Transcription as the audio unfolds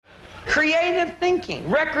creative thinking,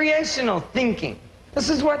 recreational thinking. This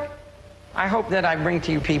is what I hope that I bring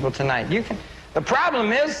to you people tonight. The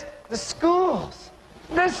problem is the schools.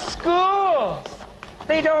 The schools.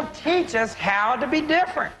 They don't teach us how to be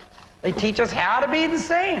different. They teach us how to be the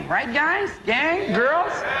same. Right, guys? Gang?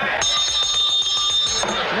 Girls?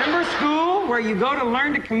 Remember school where you go to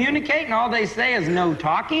learn to communicate and all they say is no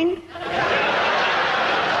talking?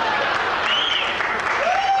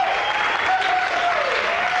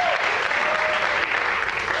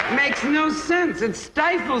 Makes no sense. It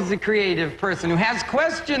stifles the creative person who has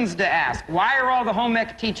questions to ask. Why are all the home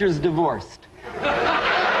ec teachers divorced?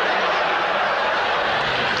 I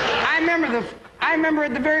remember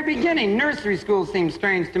at the very beginning, nursery school seemed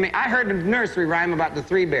strange to me. I heard a nursery rhyme about the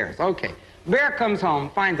three bears. Okay. Bear comes home,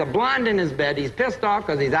 finds a blonde in his bed. He's pissed off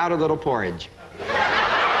because he's out a little porridge.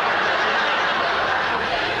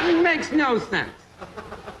 It makes no sense.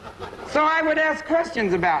 So I would ask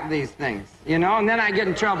questions about these things, you know, and then I get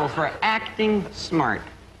in trouble for acting smart.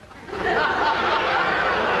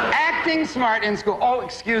 Acting smart in school. Oh,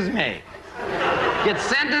 excuse me. Get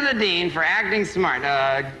sent to the dean for acting smart.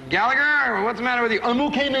 Gallagher, what's the matter with you? I'm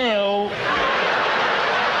okay now.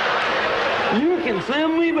 You can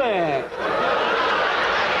send me back.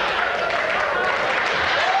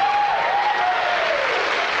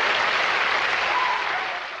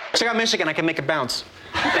 Check out Michigan, I can make it bounce.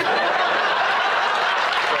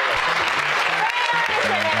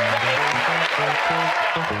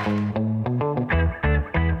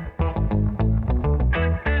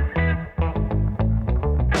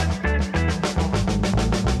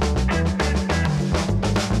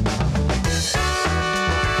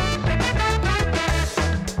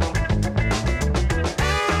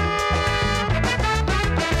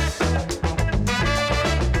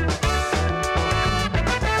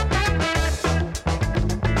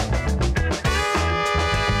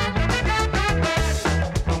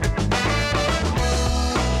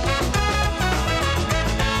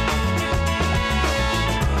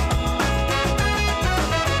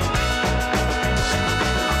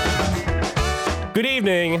 Good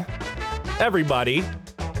evening, everybody,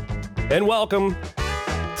 and welcome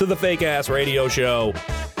to the Fake Ass Radio Show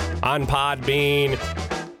on Podbean,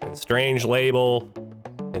 and Strange Label,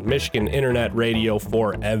 and Michigan Internet Radio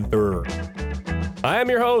forever. I am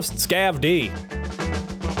your host, Scav D.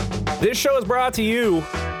 This show is brought to you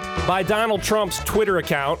by Donald Trump's Twitter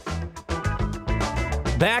account.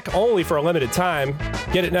 Back only for a limited time.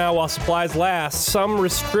 Get it now while supplies last. Some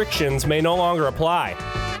restrictions may no longer apply.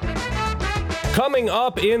 Coming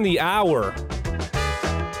up in the hour,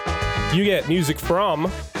 you get music from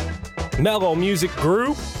Mellow Music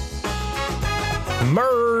Group,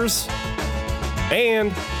 Murs, and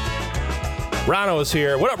Ronno is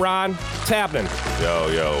here. What up, Ron? What's happening?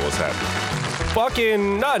 Yo, what's happening?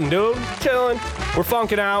 Fucking nothing, dude. Chilling. We're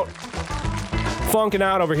funking out. Funking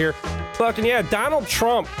out over here. Fucking, yeah, Donald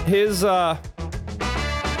Trump, his, Orange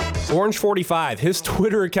 45, his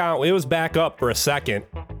Twitter account, it was back up for a second.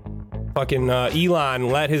 Fucking Elon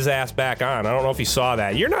let his ass back on. I don't know if you saw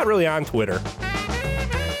that. You're not really on Twitter.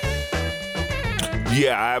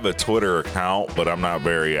 Yeah, I have a Twitter account, but I'm not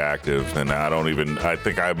very active, and I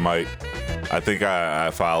think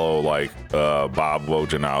I follow like Bob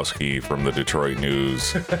Wojnarowski from the Detroit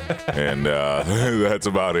News, and that's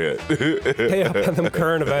about it. Hey, up on them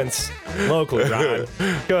current events locally, Ron.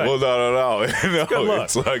 Good. Well, no. Good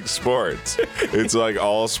It's like sports. It's like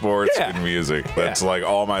all sports and music. That's like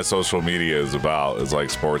all my social media is about. Is like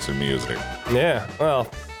sports and music. Yeah. Well.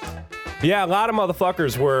 Yeah, a lot of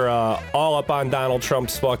motherfuckers were all up on Donald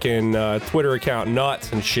Trump's fucking Twitter account,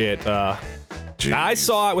 nuts and shit. I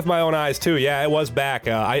saw it with my own eyes too. Yeah, it was back.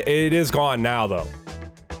 It is gone now, though.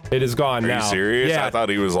 It is gone now. Are you serious? Yeah. I thought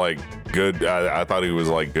he was like good. I thought he was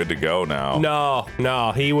like good to go now.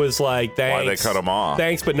 No. He was like, thanks. Why'd they cut him off?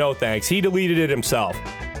 Thanks, but no thanks. He deleted it himself.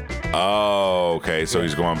 Oh, okay. So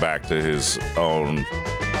he's going back to his own,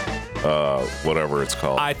 whatever it's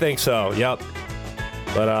called. I think so. Yep.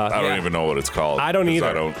 But I don't even know what it's called. I don't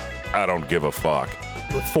either. I don't give a fuck.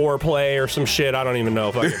 Foreplay or some shit. I don't even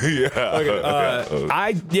know if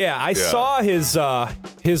I I saw his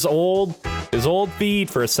old feed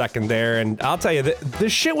for a second there, and I'll tell you,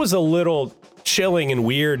 this shit was a little chilling and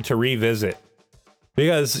weird to revisit,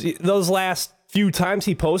 because those last few times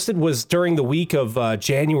he posted was during the week of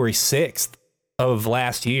January 6th of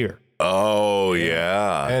last year. Oh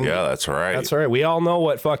yeah. And yeah, that's right. That's right. We all know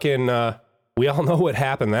what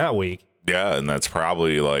happened that week. Yeah, and that's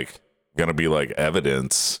probably like gonna be like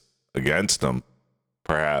evidence against him,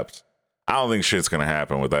 perhaps. I don't think shit's gonna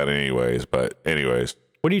happen with that anyways, but anyways.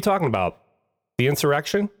 What are you talking about? The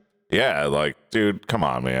insurrection? Yeah, like, dude, come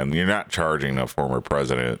on, man. You're not charging a former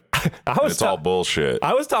president. It's all bullshit.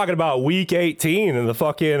 I was talking about week 18 in the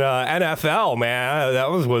fucking NFL, man. That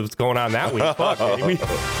was what's going on that week. Fuck, man.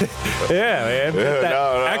 Yeah,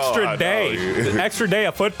 man. Extra day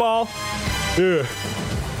of football.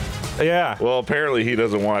 Yeah. Well, apparently he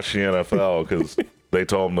doesn't watch the NFL because they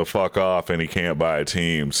told him to fuck off and he can't buy a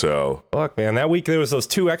team, so. Fuck, man. That week there was those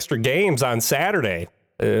 2 extra games on Saturday.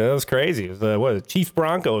 That was crazy. It was Chiefs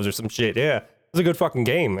Broncos or some shit. Yeah. It was a good fucking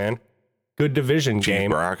game, man. Good division game.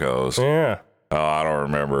 Chiefs Broncos. Yeah. Oh, I don't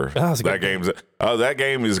remember. That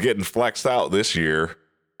game is getting flexed out this year.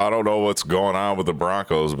 I don't know what's going on with the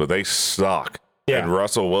Broncos, but they suck. Yeah. And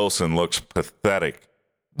Russell Wilson looks pathetic.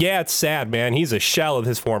 Yeah, it's sad, man. He's a shell of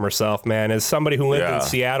his former self, man. As somebody who lived in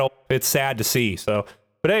Seattle, it's sad to see. So,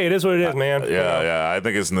 but hey, it is what it is, man. Yeah. I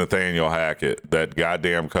think it's Nathaniel Hackett, that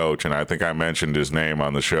goddamn coach, and I think I mentioned his name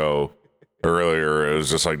on the show earlier. It was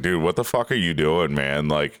just like, dude, what the fuck are you doing, man?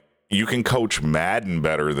 Like, you can coach Madden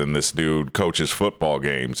better than this dude coaches football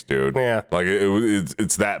games, dude. Yeah. Like,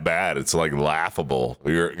 it's that bad. It's like laughable.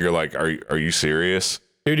 You're like, are you serious?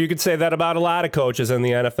 Dude, you could say that about a lot of coaches in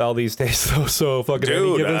the NFL these days, though. So fucking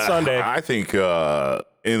any given Sunday. I think in the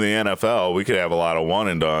NFL, we could have a lot of one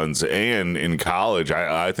and dones, and in college,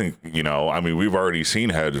 I think, we've already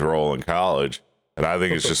seen heads roll in college, and I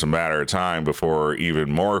think it's just a matter of time before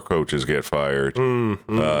even more coaches get fired,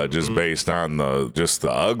 just based on the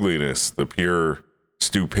ugliness, the pure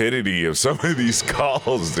stupidity of some of these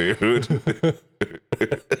calls, dude.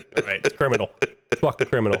 Right, it's criminal. It's fucking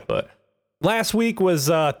criminal, but. Last week was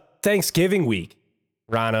Thanksgiving week,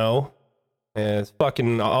 Ronno. It's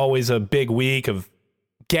fucking always a big week of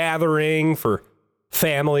gathering for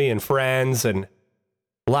family and friends, and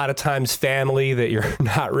a lot of times family that you're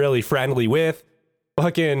not really friendly with.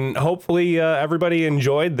 Fucking hopefully everybody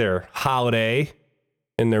enjoyed their holiday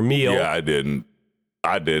and their meal. Yeah, I didn't.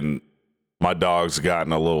 My dog's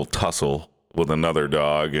gotten a little tussle with another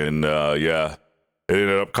dog, and it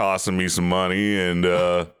ended up costing me some money, and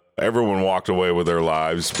everyone walked away with their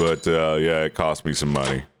lives, but it cost me some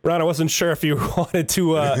money. Ron, I wasn't sure if you wanted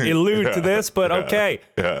to allude to this, but okay.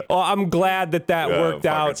 Yeah. Well, I'm glad that worked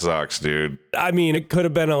out. It sucks, dude. I mean, it could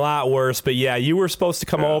have been a lot worse, but yeah, you were supposed to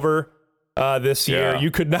come over this year.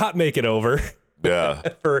 You could not make it over. Yeah.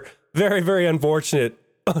 For very, very unfortunate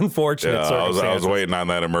circumstances. I was waiting on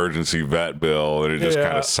that emergency vet bill, and it just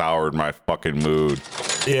kind of soured my fucking mood.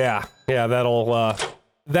 Yeah,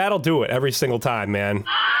 that'll do it every single time, man.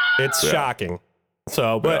 It's shocking.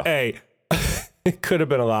 So, but hey, it could have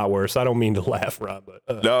been a lot worse. I don't mean to laugh, Rob,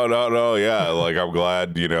 but no. Yeah, like I'm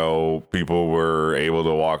glad people were able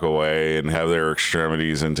to walk away and have their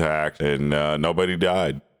extremities intact, and nobody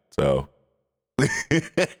died. So,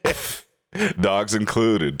 dogs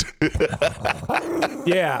included.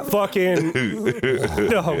 Yeah, fucking.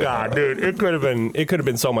 Oh God, dude, it could have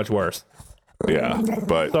been so much worse. Yeah,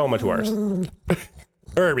 but so much worse.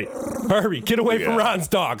 Herbie, get away from Ron's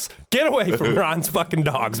dogs. Get away from Ron's fucking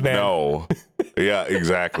dogs, man. No. Yeah,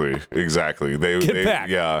 exactly. Get back.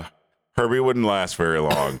 Yeah. Herbie wouldn't last very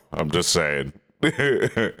long. I'm just saying. And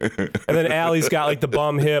then Allie's got like the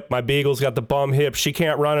bum hip. My Beagle's got the bum hip. She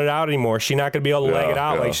can't run it out anymore. She's not going to be able to leg it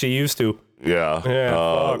out like she used to. Yeah.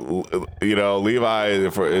 Levi,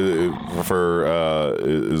 for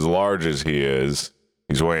as large as he is,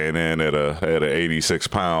 he's weighing in at 86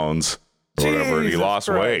 pounds. Or whatever, and he lost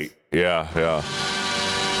weight. Yeah.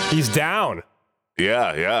 He's down.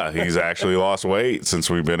 Yeah. He's actually lost weight since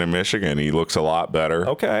we've been in Michigan. He looks a lot better.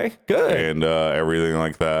 Okay, good. And everything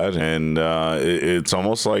like that. And it's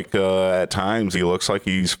almost like at times he looks like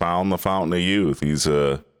he's found the fountain of youth. He's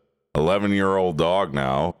a 11-year-old dog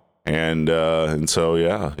now. And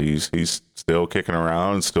so, he's still kicking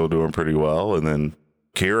around and still doing pretty well. And then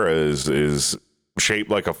Kira is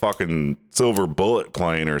shaped like a fucking silver bullet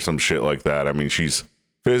plane or some shit like that. I mean, she's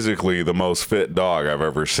physically the most fit dog I've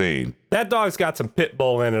ever seen. That dog's got some pit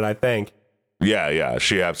bull in it, I think. Yeah,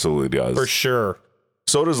 she absolutely does. For sure.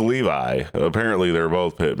 So does Levi. Apparently, they're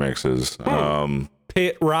both pit mixes.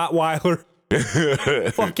 Pit Rottweiler.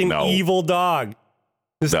 Fucking evil dog.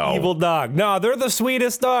 Evil dog. No, they're the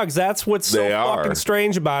sweetest dogs. That's what's so fucking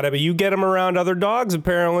strange about it. But you get them around other dogs,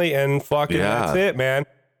 apparently, and fucking that's it, man.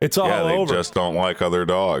 It's all over. They just don't like other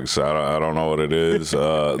dogs. I don't know what it is.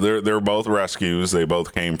 They're both rescues. They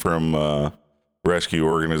both came from rescue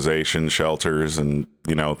organizations, shelters, and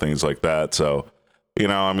things like that. So, you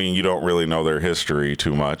don't really know their history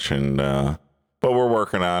too much, and but we're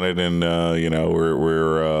working on it, and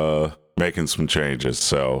we're making some changes.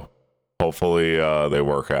 So hopefully they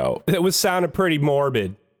work out. It was sounding pretty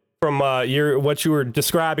morbid. From what you were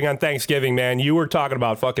describing on Thanksgiving, man. You were talking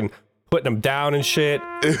about fucking putting them down and shit.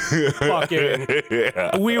 Fucking,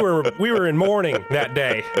 we were in mourning that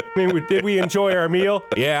day. I mean, did we enjoy our meal?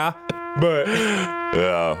 Yeah, but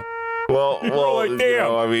yeah. Well, like, you damn.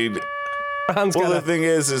 know, I mean, the thing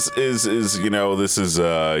is, you know, this is,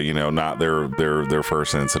 you know, not their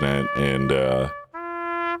first incident, and the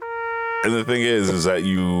thing is that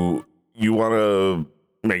you want to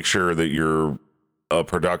make sure that you're a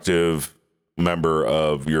productive member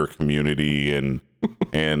of your community, and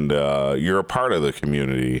you're a part of the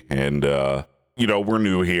community, and you know, we're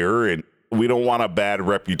new here, and we don't want a bad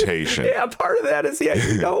reputation. Yeah, part of that is,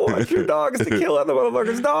 you don't want your dogs to kill other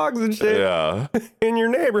motherfuckers' dogs and shit. Yeah. In your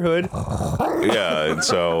neighborhood. Yeah, and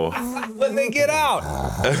so when they get out.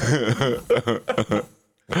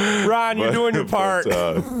 Ron, you're doing your part.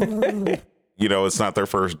 You know, it's not their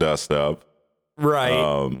first dust up.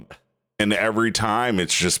 Right. And every time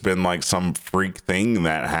it's just been like some freak thing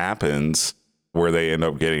that happens where they end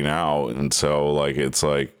up getting out. And so, like, it's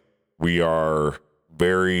like we are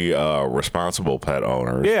very responsible pet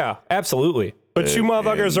owners. Yeah, absolutely. But you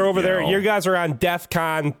motherfuckers are over there. know, You guys are on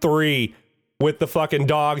DEFCON 3 with the fucking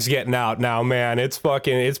dogs getting out now, man. It's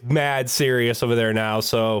mad serious over there now.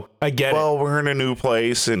 So I get it. Well, we're in a new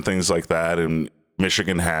place and things like that. And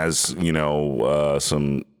Michigan has, you know,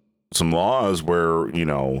 some laws where, you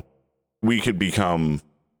know, we could become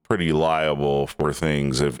pretty liable for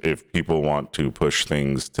things if people want to push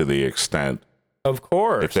things to the extent. Of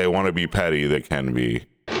course. If they want to be petty, they can be.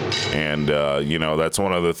 And, you know, that's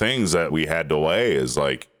one of the things that we had to weigh is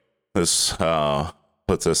like this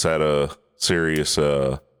puts us at a serious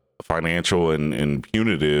financial and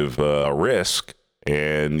punitive risk.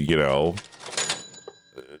 And, you know,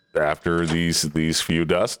 after these few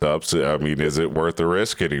dust ups, I mean, is it worth the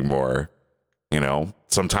risk anymore? You know,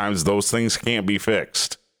 sometimes those things can't be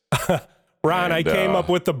fixed. Ron, I came up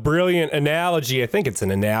with a brilliant analogy. I think it's an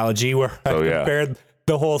analogy where I compared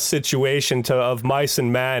the whole situation of mice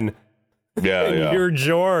and men. Yeah, and you're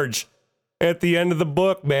George at the end of the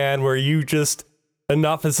book, man, where you just,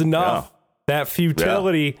 enough is enough. Yeah. That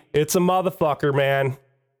futility, it's a motherfucker, man.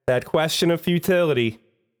 That question of futility.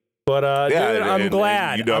 But dude, I'm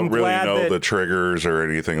glad. You don't really know the triggers or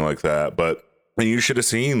anything like that. But you should have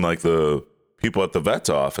seen like the people at the vet's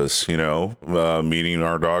office, you know, meeting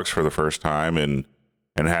our dogs for the first time and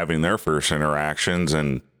having their first interactions,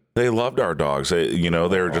 and they loved our dogs. They, you know,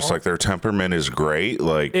 they were just like, their temperament is great.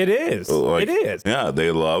 Like it is. Like, it is. Yeah,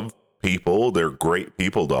 they love people. They're great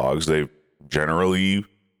people dogs. They generally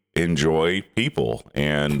enjoy people,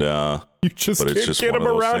 and you just can't get them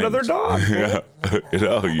around other dogs. Yeah, you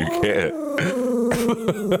know, you can't.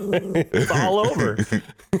 It's all over.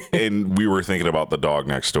 And we were thinking about the dog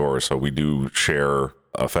next door, so we do share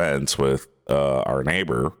a fence with our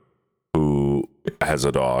neighbor who has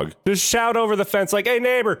a dog. Just shout over the fence like, hey,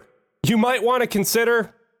 neighbor, you might want to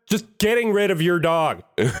consider just getting rid of your dog.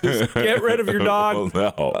 Just get rid of your dog.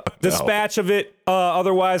 Dispatch of it.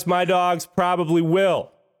 Otherwise, my dogs probably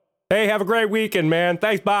will. Hey, have a great weekend, man.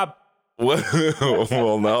 Thanks, Bob.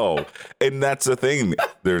 Well, no. And that's the thing.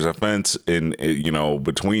 There's a fence in, you know,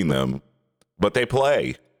 between them, but they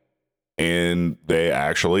play and they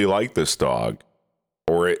actually like this dog,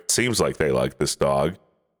 or it seems like they like this dog.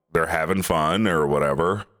 They're having fun or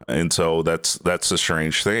whatever. And so that's the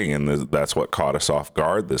strange thing. And that's what caught us off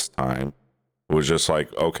guard this time. It was just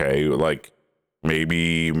like, okay, like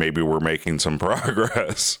maybe we're making some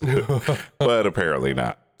progress, but apparently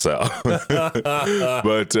not. So, but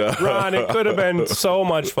Ron, it could have been so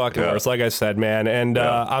much fucking worse, like I said, man. And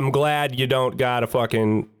I'm glad you don't gotta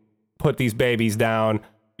fucking put these babies down.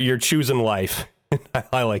 You're choosing life.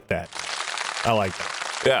 I like that. I like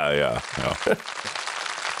that. Yeah.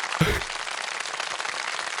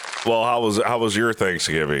 Well, how was your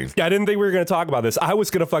Thanksgiving? I didn't think we were gonna talk about this. I was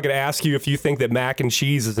gonna fucking ask you if you think that mac and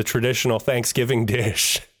cheese is a traditional Thanksgiving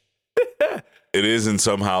dish. It is in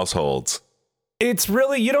some households. It's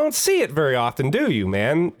really, you don't see it very often, do you,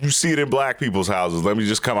 man? You see it in black people's houses. Let me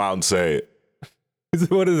just come out and say it.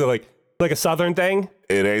 What is it, like a Southern thing?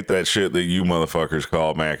 It ain't that shit that you motherfuckers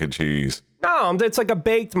call mac and cheese. No, it's like a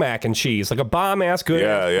baked mac and cheese, like a bomb-ass good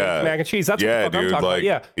mac and cheese. That's what the fuck I'm talking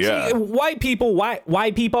about. Yeah. See, white people,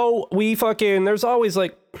 we fucking, there's always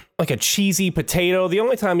like a cheesy potato. The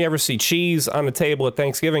only time you ever see cheese on the table at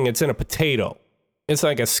Thanksgiving, it's in a potato. It's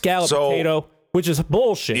like a scallop potato. Which is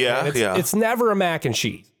bullshit. Yeah, It's never a mac and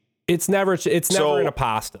cheese. It's never in a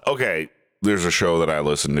pasta. Okay, there's a show that I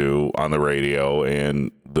listen to on the radio,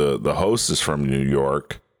 and the host is from New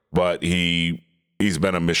York, but he's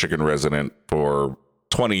been a Michigan resident for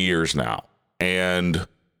 20 years now. And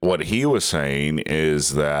what he was saying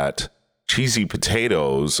is that cheesy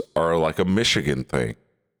potatoes are like a Michigan thing.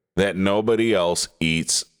 that nobody else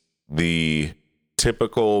eats the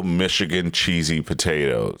typical Michigan cheesy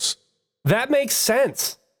potatoes. That makes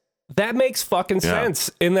sense. That makes fucking sense.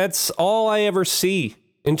 And that's all I ever see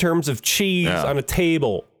in terms of cheese on a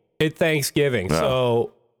table at Thanksgiving. Yeah.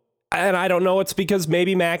 So, and I don't know, it's because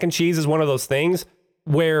maybe mac and cheese is one of those things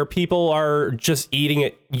where people are just eating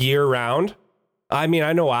it year round. I mean,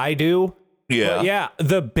 I know I do. Yeah. But yeah,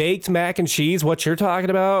 the baked mac and cheese, what you're talking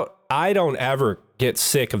about, I don't ever get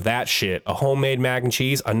sick of that shit. A homemade mac and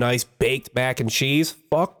cheese, a nice baked mac and cheese.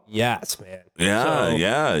 Fuck yes, man.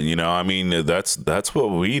 Yeah. You know, I mean, that's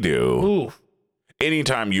what we do. Ooh.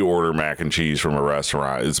 Anytime you order mac and cheese from a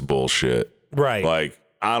restaurant, it's bullshit. Right. Like,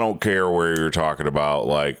 I don't care where you're talking about.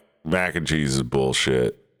 Like, mac and cheese is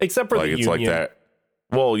bullshit. Except for like the it's Union. like that.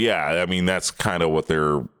 Well, yeah. I mean, that's kind of what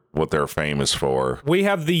they're famous for. We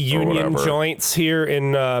have the Union whatever. joints here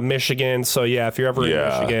in Michigan. So yeah, if you're ever in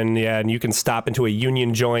Michigan, and you can stop into a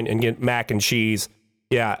Union joint and get mac and cheese.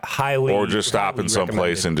 Yeah, highly. Or just stop in some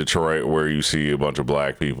place in Detroit where you see a bunch of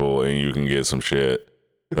black people and you can get some shit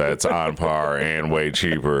that's on par and way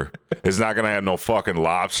cheaper. It's not gonna have no fucking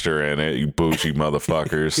lobster in it, you bougie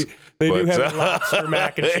motherfuckers. They do have a lobster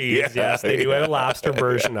mac and cheese. Yes, they do have a lobster yeah.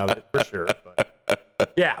 version of it for sure.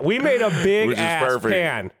 But yeah, we made a big ass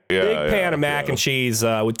pan, big pan of mac and cheese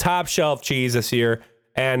with top shelf cheese this year,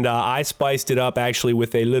 and I spiced it up actually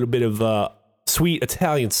with a little bit of sweet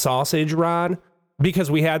Italian sausage, Ron, because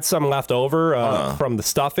we had some left over from the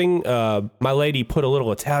stuffing. My lady put a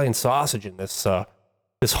little Italian sausage in this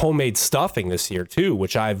homemade stuffing this year too,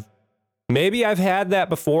 which I've had that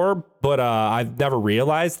before, but I've never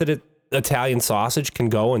realized that Italian sausage can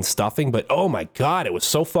go in stuffing. But oh my god, it was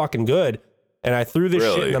so fucking good. And I threw this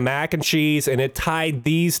shit in the mac and cheese, and it tied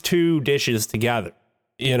these two dishes together.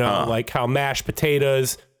 You know, like how mashed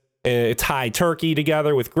potatoes, tied turkey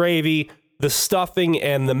together with gravy. The stuffing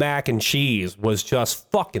and the mac and cheese was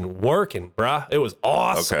just fucking working, bruh. It was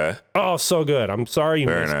awesome. Okay. Oh, so good. I'm sorry you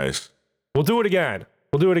Very missed it. nice. We'll do it again.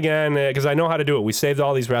 Because I know how to do it. We saved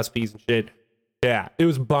all these recipes and shit. Yeah, it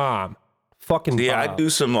was bomb. Fucking bomb. Yeah, I'd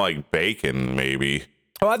do some like bacon maybe.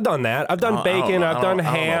 Oh, I've done that. I've done bacon. I've done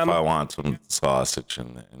ham. I don't know if I want some sausage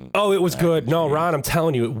in there. Oh, it was good. No, Ron, I'm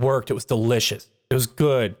telling you, it worked. It was delicious. It was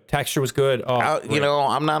good. Texture was good. Oh, You know,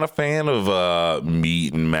 I'm not a fan of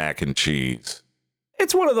meat and mac and cheese.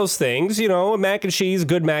 It's one of those things, you know, mac and cheese,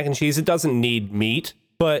 good mac and cheese. It doesn't need meat,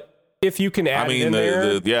 but if you can add it in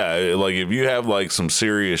there. Like if you have like some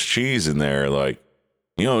serious cheese in there, like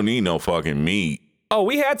you don't need no fucking meat. Oh,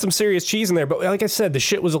 we had some serious cheese in there, but like I said, the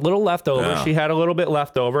shit was a little left over. Yeah. She had a little bit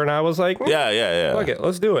left over, and I was like, Yeah. fuck it,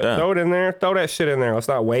 let's do it. Yeah. Throw it in there. Throw that shit in there. Let's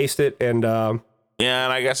not waste it. And Yeah,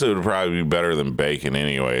 and I guess it would probably be better than bacon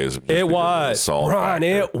anyways. it was. Ron,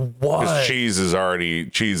 it was. Because cheese is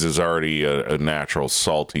already a natural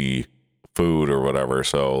salty food or whatever.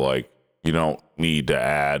 So like you don't need to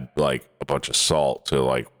add like a bunch of salt to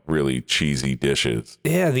like really cheesy dishes.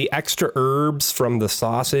 Yeah, the extra herbs from the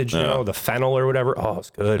sausage, you know, the fennel or whatever. Oh, it's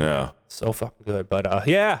good. Yeah. So fucking good. But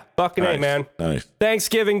yeah, fucking Nice. A, man. Nice.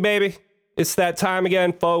 Thanksgiving, baby. It's that time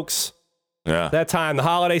again, folks. Yeah. That time. The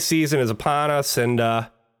holiday season is upon us, and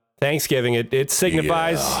Thanksgiving, it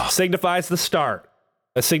signifies the start.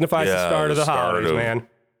 It signifies the start of the holidays, man.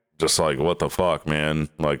 Just like, what the fuck, man?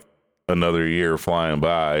 Like another year flying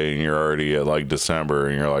by and you're already at like December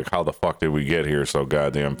and you're like, how the fuck did we get here so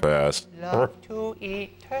goddamn fast? Love to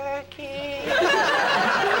eat turkey.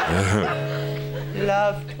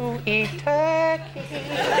 Love to eat turkey.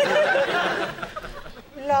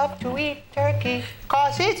 Love to eat turkey,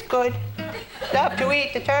 'cause it's good. Love to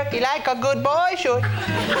eat the turkey like a good boy should.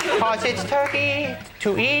 'Cause it's turkey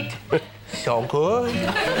to eat, so good.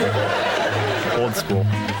 Old school.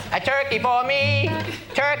 A turkey for me,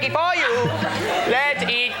 turkey for you. Let's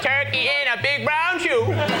eat turkey in a big brown shoe.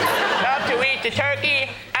 Love to eat the turkey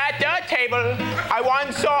at the table. I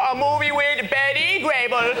once saw a movie with Betty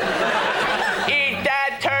Grable. Eat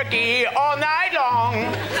that turkey all night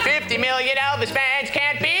long. 50 million Elvis fans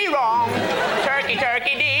can't be wrong. Turkey,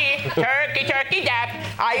 turkey dee, turkey, turkey dap.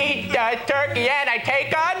 I eat the turkey and I take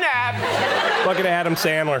a nap. Look at Adam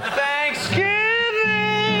Sandler. Thanksgiving.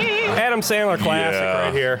 Adam Sandler classic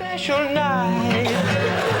right here. Special night.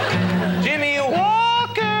 Jimmy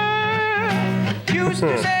Walker used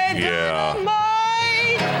to say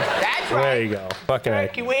dynamite. That's right. There you go. Fucking A.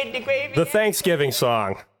 Turkey with the gravy. The Thanksgiving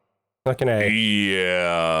song. Fucking A.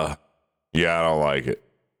 Yeah. Yeah, I don't like it.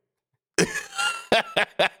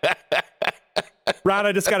 Ron,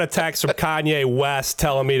 I just got a text from Kanye West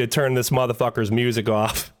telling me to turn this motherfucker's music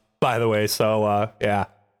off, by the way. So, yeah.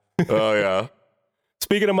 Oh, yeah.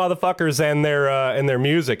 Speaking of motherfuckers and their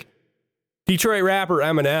music, Detroit rapper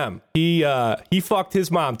Eminem, he fucked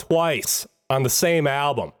his mom twice on the same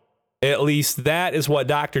album. At least that is what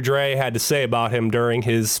Dr. Dre had to say about him during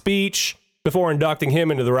his speech before inducting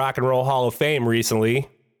him into the Rock and Roll Hall of Fame recently.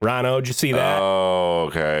 Ronno, did you see that? Oh,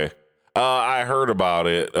 okay. I heard about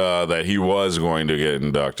it, that he was going to get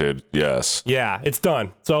inducted. Yes. Yeah, it's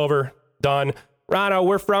done. It's over. Done. Ronno,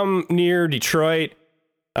 we're from near Detroit.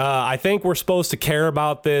 I think we're supposed to care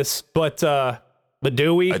about this, but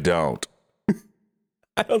do we? I don't.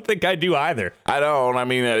 I don't think I do either. I don't. I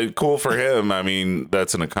mean, cool for him. I mean,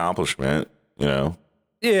 that's an accomplishment, you know?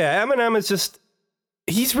 Yeah, Eminem is just,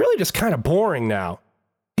 he's really just kind of boring now.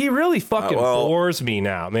 He really fucking bores me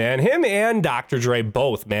now, man. Him and Dr. Dre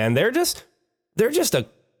both, man. They're just a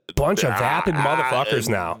bunch of vapid motherfuckers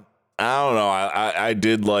now. I don't know. I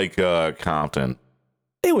did like Compton.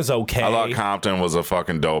 It was okay. I thought Compton was a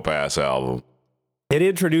fucking dope ass album. It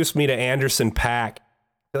introduced me to Anderson .Paak.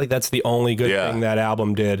 I feel like that's the only good thing that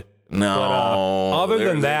album did. No, but, other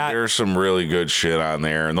than that, there's some really good shit on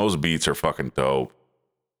there, and those beats are fucking dope.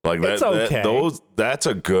 Like it's okay. That's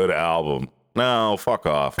a good album. No, fuck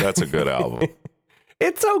off. That's a good album.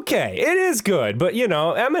 It's okay. It is good, but you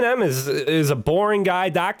know, Eminem is a boring guy.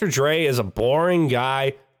 Dr. Dre is a boring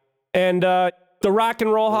guy, and the Rock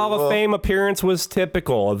and Roll Hall of Fame appearance was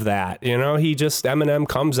typical of that. You know, Eminem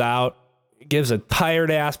comes out, gives a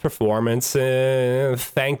tired ass performance,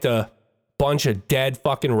 thanked a bunch of dead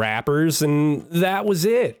fucking rappers, and that was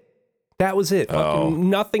it. Fucking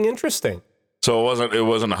nothing interesting. So it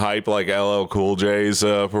wasn't hype like LL Cool J's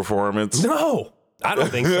performance? No, I don't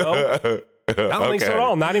think so. I don't think so at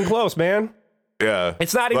all. Not even close, man. Yeah.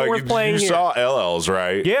 It's not even worth playing You here. saw LL's,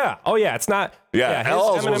 right? Yeah. Oh, yeah. It's not. Yeah,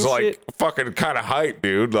 LL's was like shit. fucking kind of hype,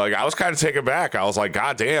 dude. Like, I was kind of taken back. I was like,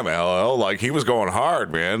 God damn, LL. Like, he was going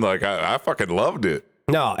hard, man. Like, I fucking loved it.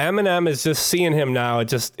 No, Eminem is just seeing him now.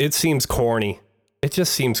 It seems corny. It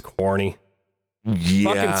just seems corny.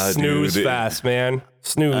 Yeah, fucking snooze dude. Fast, man.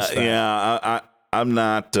 Snooze fast. Yeah, I'm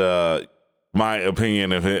not. My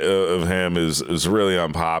opinion of him is really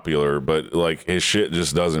unpopular, but like his shit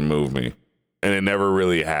just doesn't move me, and it never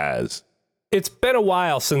really has. It's been a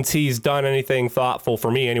while since he's done anything thoughtful for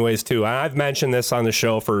me, anyways. Too, and I've mentioned this on the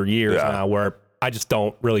show for years now, where I just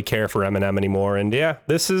don't really care for Eminem anymore. And yeah,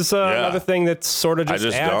 this is another thing that sort of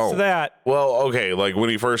just adds to that. Well, okay, like when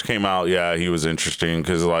he first came out, yeah, he was interesting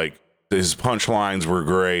because like his punchlines were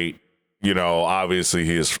great. You know, obviously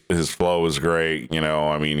his flow was great. You know,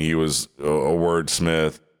 I mean, he was a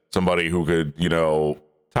wordsmith, somebody who could, you know,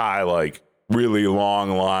 tie like really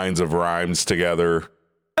long lines of rhymes together.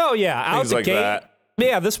 Oh yeah, out things the like gate. that.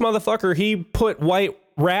 Yeah, this motherfucker, he put white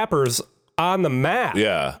rappers on the map.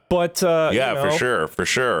 Yeah, but yeah, you know, for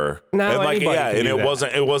sure. Now and like, anybody yeah, can and do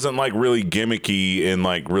it wasn't like really gimmicky and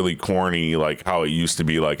like really corny, like how it used to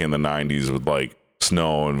be like in the '90s with like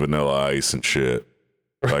Snow and Vanilla Ice and shit.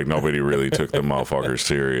 Like nobody really took the motherfuckers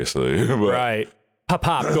seriously. But, right. Pop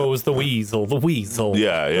pop goes the weasel, the weasel.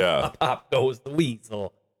 Yeah. Pop pop goes the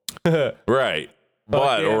weasel. Right.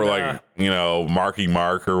 But or like, you know, Marky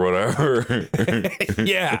Mark or whatever.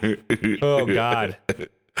 Yeah. Oh God.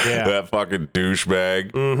 Yeah. That fucking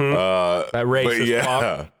douchebag. That racist But yeah,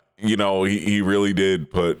 fuck. you know, he really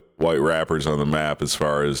did put white rappers on the map as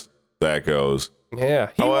far as that goes. Yeah.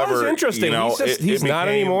 He However, was interesting. you know, he's it not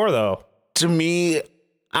became- anymore though. To me,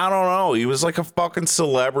 I don't know. He was like a fucking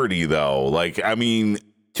celebrity though. Like, I mean,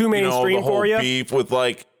 Too mainstream the whole for you? beef with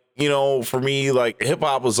like, you know, for me, like hip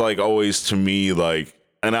hop was like always to me like,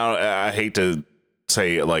 and I hate to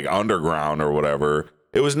say it, like underground or whatever.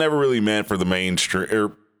 It was never really meant for the mainstream.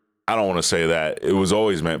 Or I don't want to say that. It was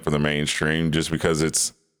always meant for the mainstream, just because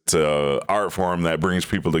it's a art form that brings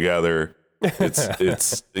people together.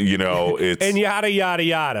 It's you know, it's And yada yada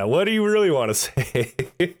yada. What do you really want to say?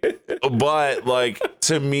 but like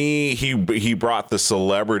to me, he brought the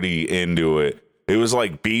celebrity into it. It was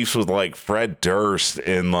like beefs with like Fred Durst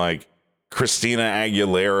and like Christina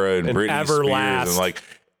Aguilera and Britney Everlast. Spears and like,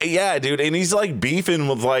 yeah, dude. And he's like beefing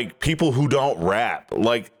with like people who don't rap.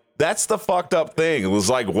 Like that's the fucked up thing. It was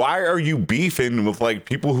like, why are you beefing with like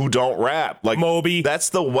people who don't rap? Like Moby. That's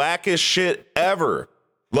the wackest shit ever.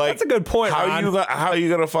 Like That's a good point, How Ron. are you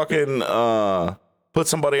gonna fucking put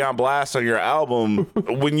somebody on blast on your album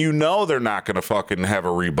when you know they're not gonna fucking have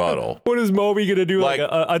a rebuttal? What is Moby gonna do? Like Like-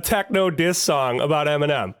 a techno diss song about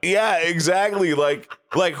Eminem? Yeah, exactly. Like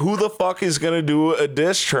who the fuck is gonna do a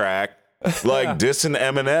diss track like dissing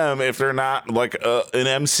Eminem if they're not like an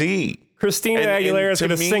MC? Christina And Aguilera is to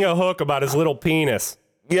gonna me- sing a hook about his little penis.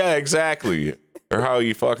 Yeah, exactly. Or how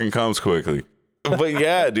he fucking comes quickly. But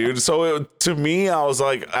yeah, dude. So to me, I was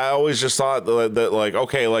like, I always just thought that like,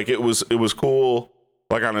 okay, like it was cool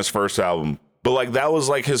like on his first album. But like that was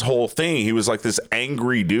like his whole thing. He was like this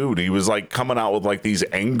angry dude. He was like coming out with like these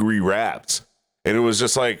angry raps. And it was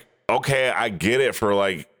just like, okay, I get it for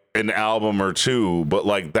like an album or two, but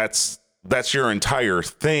like that's your entire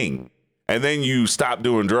thing. And then you stop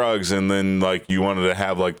doing drugs, and then like you wanted to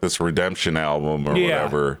have like this redemption album or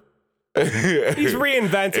whatever. He's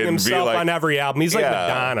reinventing himself like, on every album. He's like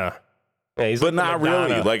Madonna. Yeah, he's but like not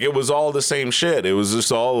Madonna. really. Like it was all the same shit. It was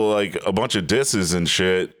just all like a bunch of disses and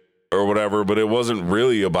shit or whatever, but it wasn't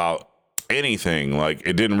really about anything. Like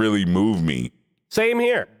it didn't really move me. Same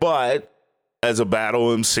here. But as a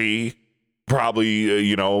battle MC,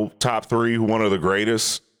 probably, top 3, one of the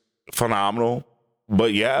greatest, phenomenal.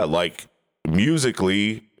 But yeah, like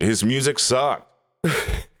musically, his music sucked.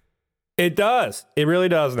 It does. It really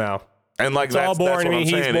does now. And like, it's all boring to me.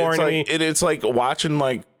 He's boring to me. It's like watching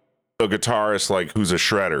like a guitarist, like who's a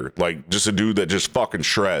shredder, like just a dude that just fucking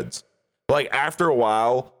shreds. Like after a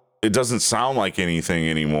while, it doesn't sound like anything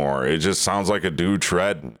anymore. It just sounds like a dude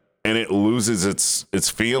shredding, and it loses its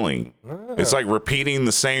feeling. It's like repeating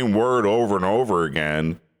the same word over and over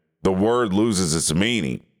again. The word loses its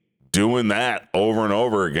meaning. Doing that over and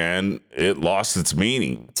over again, it lost its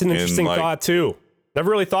meaning. It's an interesting thought too.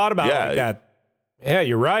 Never really thought about it like that. Yeah,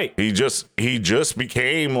 you're right. He just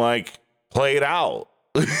became like played out.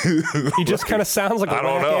 He just kind of sounds like a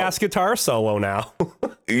whack-ass guitar solo now.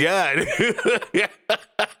 Yeah. Yeah.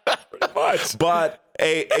 Pretty much. But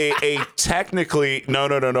a technically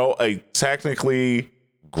a technically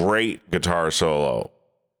great guitar solo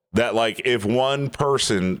that like if one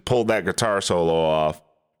person pulled that guitar solo off,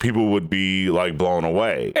 people would be like blown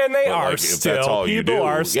away. And they are still. People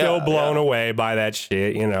are still blown away by that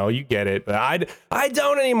shit. You get it. But I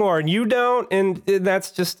don't anymore, and you don't, and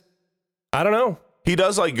that's just, I don't know. He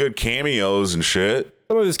does like good cameos and shit.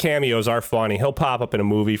 Some of his cameos are funny. He'll pop up in a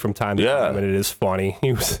movie from time to time, and it is funny.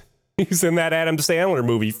 He's in that Adam Sandler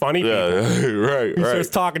movie, Funny People. Right. He starts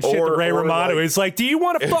talking shit to Ray Romano. He's like, "Do you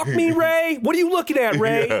want to fuck me, Ray? What are you looking at,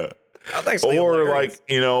 Ray?" Or hilarious.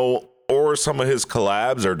 Like, or some of his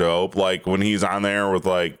collabs are dope. Like when he's on there with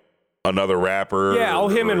like another rapper. Yeah,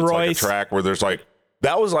 him and Royce. Like a track where there's like,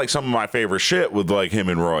 that was like some of my favorite shit with like him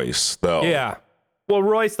and Royce, though. Yeah. Well,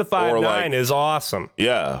 Royce the 5'9" is awesome.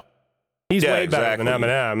 Yeah. He's way better than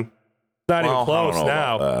Eminem. Not even close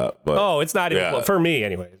now. It's not even close. For me,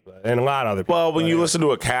 anyways. And a lot of other people. Well, when you listen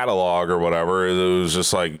to a catalog or whatever, it was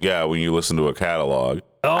just like, when you listen to a catalog.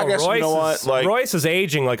 Oh, I guess Royce is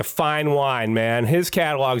aging like a fine wine, man. His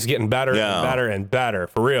catalog's getting better and better and better,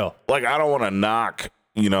 for real. Like, I don't want to knock,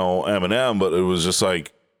 Eminem, but it was just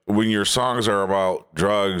like, when your songs are about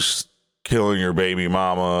drugs, killing your baby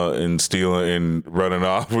mama and stealing and running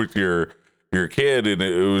off with your kid, and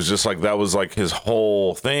it was just like that was like his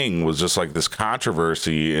whole thing was just like this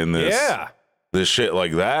controversy and this shit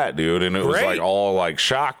like that, dude. And it was like all like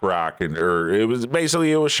shock rock it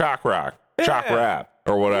was shock rock, shock rap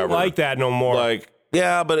or whatever. I don't like that no more. Like,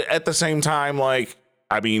 yeah, but at the same time, like,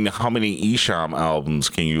 I mean, how many Esham albums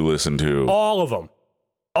can you listen to? All of them.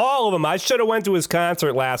 I should have went to his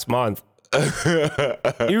concert last month.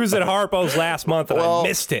 He was at Harpo's last month, and I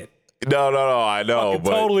missed it. No, I know, but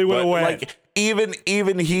totally would have went. Like,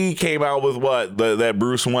 even he came out with that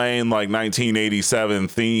Bruce Wayne like 1987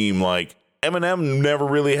 theme. Like Eminem never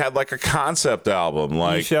really had like a concept album.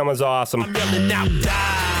 Like Esham was awesome.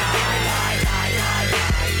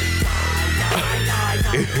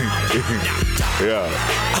 Yeah.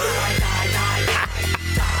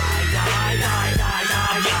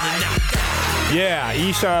 Yeah,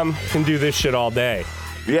 Esham can do this shit all day.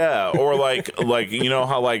 Yeah, or like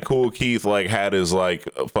how like Cool Keith like had his like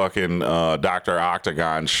fucking Dr.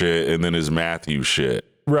 Octagon shit and then his Matthew shit.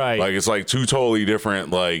 Right. Like it's like two totally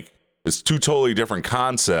different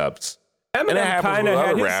concepts. Eminem kind of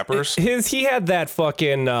had rappers. He had that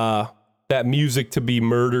fucking that Music to Be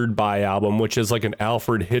Murdered By album, which is like an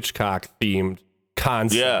Alfred Hitchcock themed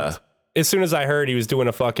concept. Yeah. As soon as I heard he was doing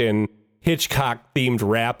a fucking Hitchcock themed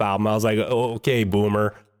rap album, I was like, okay,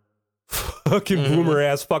 boomer. Fucking boomer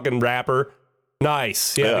ass fucking rapper.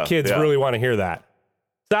 Nice. Yeah, the kids really want to hear that.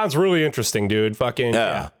 Sounds really interesting, dude. Fucking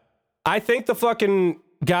yeah. I think the fucking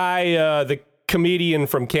guy, the comedian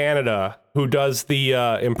from Canada who does the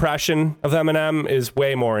impression of Eminem is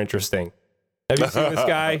way more interesting. Have you seen this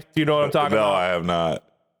guy? Do you know what I'm talking about? No, I have not.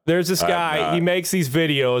 There's this guy, he makes these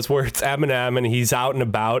videos where it's Eminem and he's out and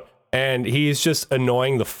about and he's just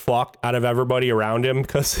annoying the fuck out of everybody around him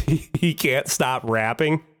because he can't stop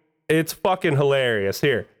rapping. It's fucking hilarious.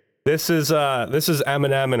 Here, this is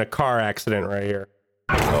Eminem in a car accident right here.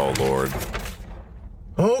 Oh Lord.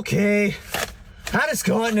 Okay, I just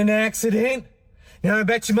got in an accident. Now I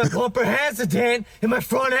bet you my bumper has a dent and my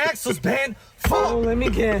front axle's bent. Oh, let me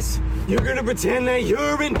guess. You're gonna pretend that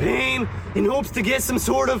you're in pain in hopes to get some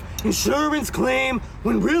sort of insurance claim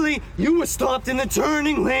when really you were stopped in the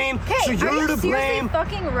turning lane. So Hey, you're are you to seriously blame.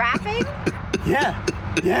 fucking rapping? Yeah,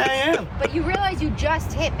 I am. But you realize you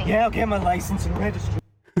just hit me. Yeah, I'll get my license and registry.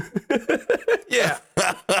 Yeah.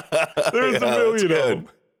 There's a million of them.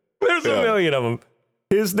 There's a million of them.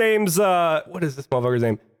 His name's, what is this motherfucker's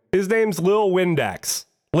name? His name's Lil Windex.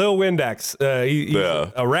 Lil Windex. He's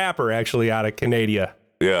a rapper, actually, out of Canada.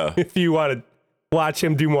 Yeah. If you want to watch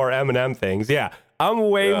him do more Eminem things. Yeah. I'm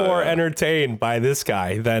way more entertained by this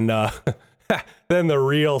guy than the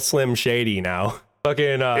real Slim Shady now.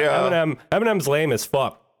 Fucking Eminem's lame as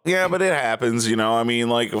fuck. Yeah, but it happens, you know. I mean,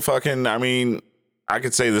 like, I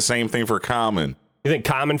could say the same thing for Common. You think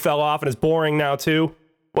Common fell off and is boring now, too?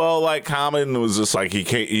 Well, like, Common was just like,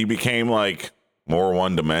 he became, like, more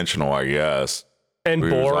one-dimensional, I guess. And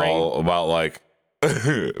It was boring. all about, like,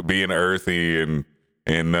 being earthy and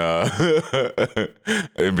and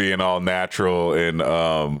being all natural and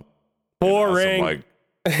boring. Some, like,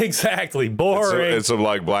 exactly. Boring. it's some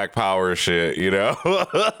like Black Power shit, you know.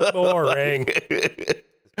 Boring.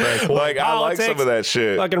 Like I like some of that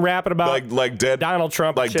shit. Fucking rapping about like dead Donald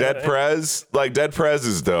Trump. like shit. Dead Prez. Like Dead Prez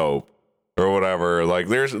is dope or whatever. Like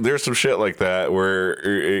there's some shit like that where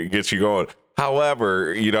it gets you going.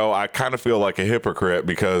 However, you know, I kind of feel like a hypocrite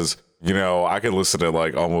because, you know, I can listen to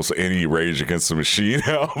like almost any Rage Against the Machine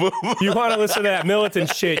album. You want to listen to that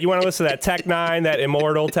militant shit. You want to listen to that Tech Nine, that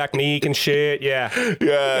Immortal Technique and shit. Yeah.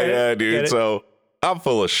 Yeah, dude. So I'm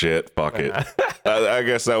full of shit. Fuck it. I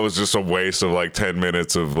guess that was just a waste of like 10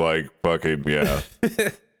 minutes of like fucking, yeah.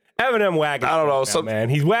 Eminem wag as I don't know. fuck now, man.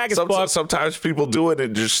 He's wag as fuck. Sometimes people do it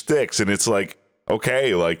and it just sticks. And it's like,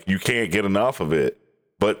 okay, like you can't get enough of it.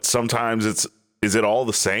 But sometimes is it all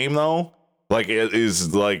the same though? Like it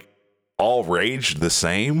is like all Rage the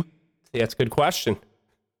same? Yeah, it's a good question.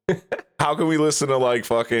 How can we listen to like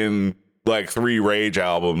fucking like 3 Rage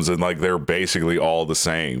albums and like they're basically all the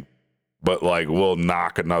same? But like we'll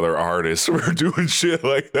knock another artist for doing shit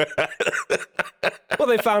like that. Well,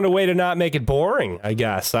 they found a way to not make it boring, I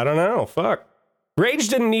guess. I don't know. Fuck. Rage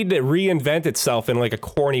didn't need to reinvent itself in like a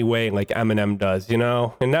corny way like Eminem does, you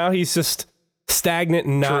know? And now he's just stagnant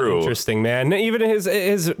and not interesting, man. Even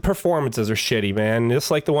his performances are shitty, man. Just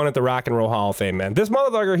like the one at the Rock and Roll Hall of Fame, man. This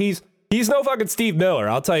motherfucker, he's no fucking Steve Miller,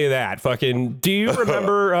 I'll tell you that. Fucking, do you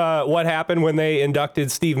remember what happened when they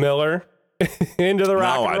inducted Steve Miller into the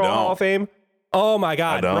Rock and Roll Hall of Fame? Oh my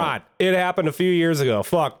God, Rod. It happened a few years ago.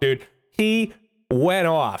 Fuck, dude. He went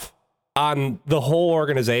off on the whole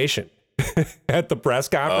organization at the press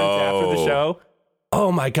conference after the show.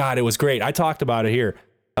 Oh my God, it was great. I talked about it here.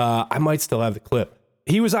 I might still have the clip.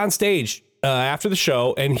 He was on stage after the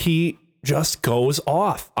show and he just goes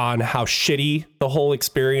off on how shitty the whole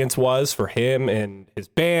experience was for him and his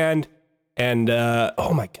band. And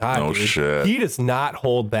oh my God, dude. Shit. He does not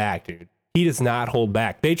hold back, dude. He does not hold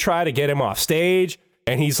back. They try to get him off stage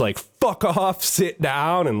and he's like, fuck off, sit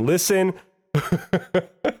down and listen.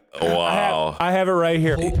 Wow. I have it right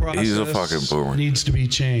here. He's a fucking boomer. Needs to be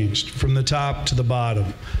changed from the top to the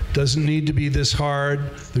bottom. Doesn't need to be this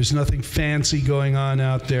hard. There's nothing fancy going on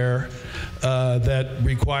out there that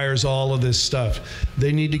requires all of this stuff.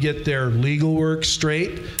 They need to get their legal work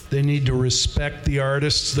straight. They need to respect the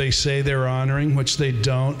artists they say they're honoring, which they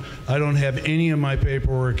don't. I don't have any of my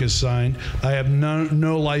paperwork is signed. I have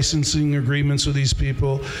no licensing agreements with these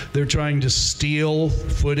people. They're trying to steal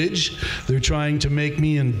footage. They're trying to make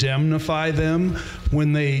me indemnify them.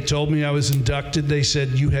 When they told me I was inducted, they said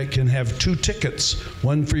you can have 2 tickets,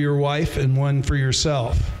 one for your wife and one for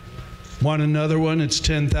yourself. Want another one? It's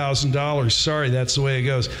 $10,000. Sorry, that's the way it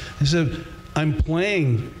goes. I said, I'm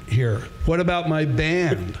playing here. What about my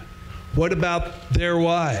band? What about their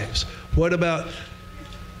wives? What about...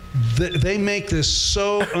 They make this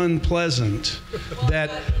so unpleasant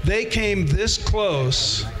that they came this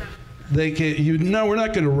close. They came, no, we're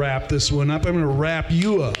not going to wrap this one up. I'm going to wrap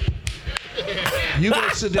you up. You go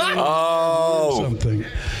sit down and learn something.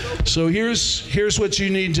 So here's what you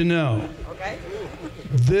need to know. Okay.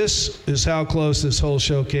 This is how close this whole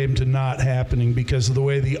show came to not happening because of the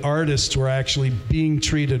way the artists were actually being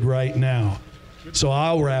treated right now. So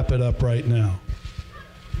I'll wrap it up right now.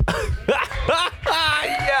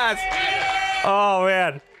 Yes. Oh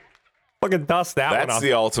man. Fucking dust that one off. That's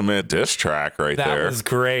the ultimate diss track right there. That was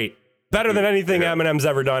great. Better than anything Eminem's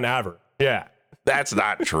ever done ever. Yeah. That's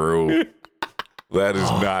not true. That is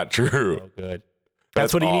not true. So good.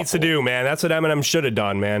 That's what he needs to do, man. That's what Eminem should have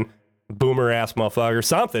done, man. Boomer ass motherfucker.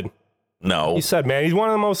 Something. No. He said, man, he's one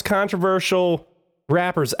of the most controversial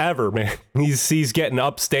rappers ever, man. He's getting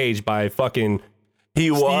upstaged by fucking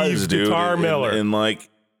was, dude. Guitar Miller. And like,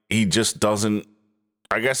 he just doesn't,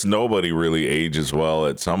 I guess nobody really ages well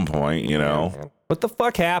at some point, you know? Yeah, what the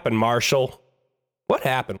fuck happened, Marshall? What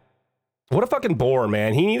happened? What a fucking bore,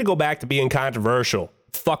 man. He need to go back to being controversial.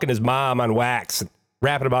 Fucking his mom on wax and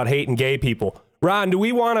rapping about hating gay people. Ron, do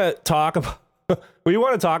we want to talk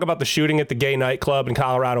about the shooting at the gay nightclub in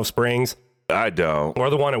Colorado Springs? I don't. Or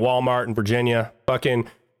the one at Walmart in Virginia? Fucking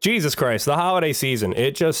Jesus Christ, the holiday season.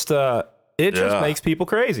 It just makes people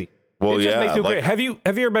crazy. Well, it just makes people like, crazy. Have you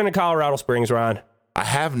ever been to Colorado Springs, Ron? I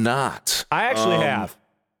have not. I actually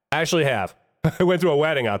have. I went to a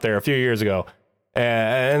wedding out there a few years ago.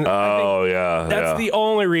 And that's the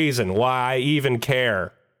only reason why I even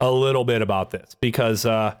care a little bit about this, because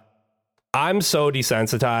I'm so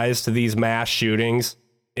desensitized to these mass shootings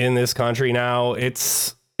in this country now.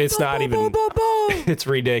 It's not even, it's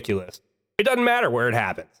ridiculous. It doesn't matter where it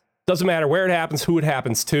happens. Doesn't matter where it happens, who it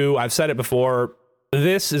happens to. I've said it before.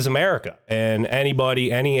 This is America, and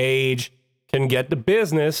anybody, any age can get the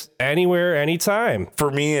business anywhere, anytime.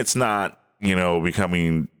 For me, it's not,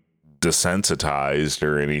 becoming desensitized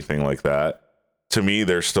or anything like that. To me,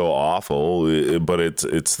 they're still awful, but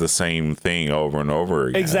it's the same thing over and over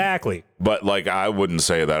again. Exactly. But like, I wouldn't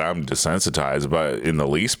say that I'm desensitized, but in the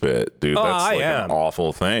least bit, dude, that's like an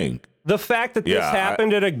awful thing. The fact that this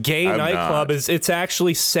happened at a gay nightclub it's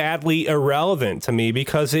actually sadly irrelevant to me,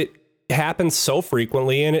 because it happens so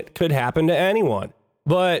frequently and it could happen to anyone.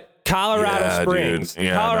 But Colorado Springs,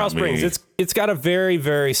 it's got a very,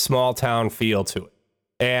 very small town feel to it.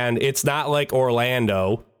 And it's not like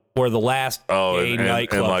Orlando, where the last gay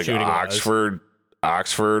nightclub like shooting was.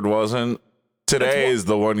 Oxford wasn't. Today is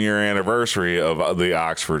the 1 year anniversary of the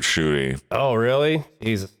Oxford shooting. Oh, really?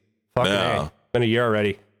 Jesus. Fucking A. It's been a year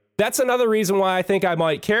already. That's another reason why I think I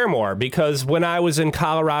might care more, because when I was in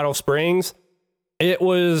Colorado Springs, it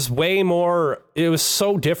was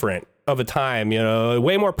so different of a time,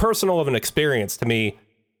 way more personal of an experience to me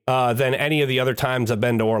than any of the other times I've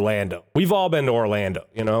been to Orlando. We've all been to Orlando,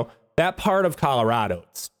 that part of Colorado.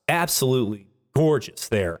 It's absolutely gorgeous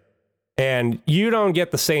there. And you don't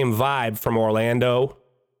get the same vibe from Orlando.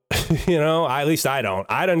 At least I don't.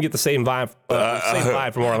 I don't get the same vibe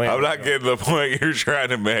from Orlando. I'm not getting the point you're trying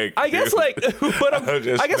to make. I guess what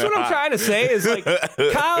I'm trying to say is, like,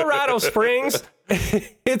 Colorado Springs,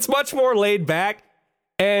 it's much more laid back.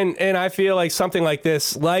 And I feel like something like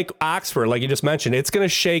this, like Oxford, like you just mentioned, it's going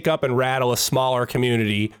to shake up and rattle a smaller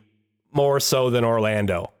community more so than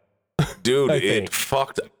Orlando. Dude, it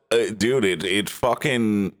fucking.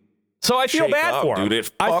 So I feel bad for him. Dude,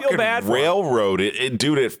 it fucking railroaded.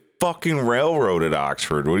 It fucking railroaded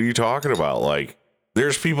Oxford. What are you talking about? Like,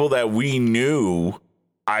 there's people that we knew.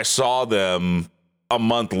 I saw them a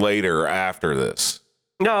month later after this.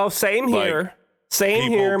 No, same here.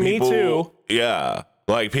 Me too. Yeah.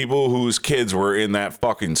 Like, people whose kids were in that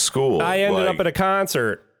fucking school. I ended up at a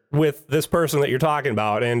concert with this person that you're talking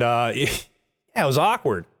about, and it was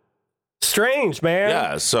awkward. Strange, man.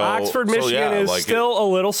 Yeah, so Oxford, Michigan is still a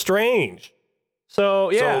little strange.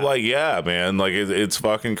 So, yeah. So, man, like, it's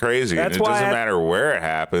fucking crazy. And it doesn't matter where it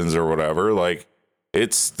happens or whatever. Like,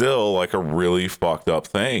 it's still, like, a really fucked up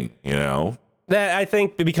thing, That, I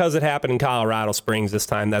think because it happened in Colorado Springs this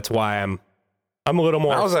time, that's why I'm a little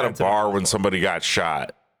more. I was at a bar when somebody got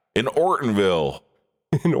shot in Ortonville.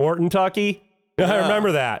 In Orton-tucky? Yeah. I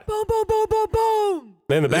remember that. Boom, boom, boom, boom, boom.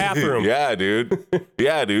 In the bathroom. Yeah,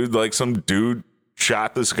 dude. Like, some dude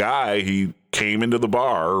shot this guy. He came into the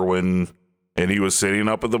bar and he was sitting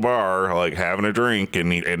up at the bar, like, having a drink,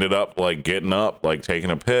 and he ended up, like, getting up, like,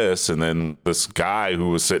 taking a piss. And then this guy who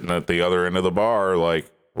was sitting at the other end of the bar,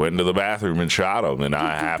 like, went into the bathroom and shot him. And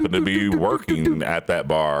I happened to be working at that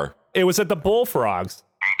bar. It was at the Bullfrogs.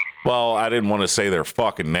 Well, I didn't want to say their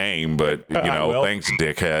fucking name, but, thanks,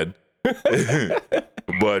 dickhead.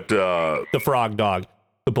 But the Frog Dog,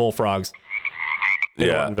 the Bullfrogs.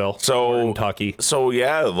 Ortonville, Kentucky. So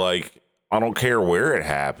yeah, like, I don't care where it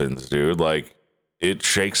happens, dude. Like, it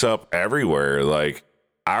shakes up everywhere. Like,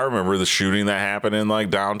 I remember the shooting that happened in, like,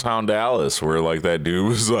 downtown Dallas, where, like, that dude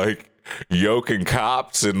was, like, yoking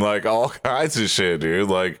cops and, like, all kinds of shit, dude.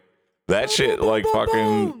 Like, that shit, like,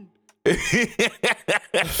 fucking.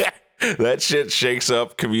 That shit shakes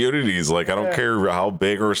up communities. Like, I don't care how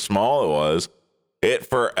big or small it was. It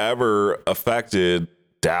forever affected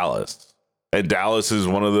Dallas. And Dallas is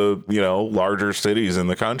one of the, larger cities in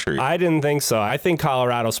the country. I didn't think so. I think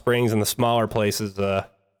Colorado Springs and the smaller places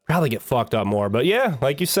probably get fucked up more. But yeah,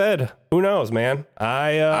 like you said, who knows, man?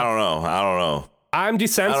 I don't know. I'm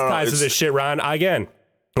desensitized to this shit, Ron. Again,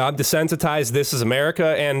 I'm desensitized. This is America.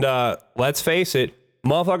 And let's face it,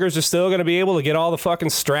 motherfuckers are still going to be able to get all the fucking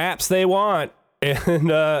straps they want. And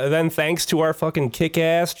then thanks to our fucking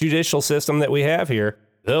kick-ass judicial system that we have here,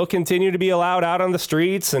 they'll continue to be allowed out on the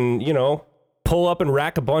streets and, you know, pull up and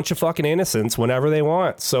wreck a bunch of fucking innocents whenever they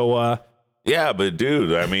want. So, yeah, but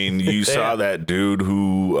dude, I mean, you saw that dude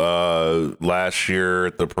who last year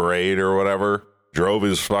at the parade or whatever drove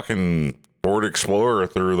his fucking Ford Explorer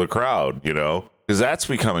through the crowd, you know, because that's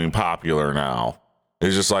becoming popular now.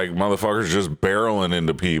 It's just like motherfuckers just barreling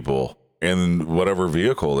into people in whatever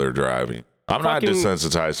vehicle they're driving. I'm not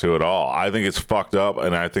desensitized to it at all. I think it's fucked up,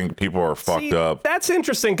 and I think people are fucked up. That's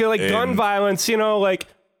interesting, because like gun violence, you know, like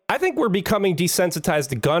I think we're becoming desensitized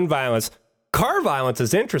to gun violence. Car violence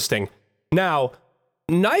is interesting. Now,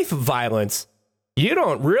 knife violence, you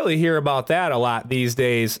don't really hear about that a lot these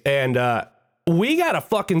days. And we got a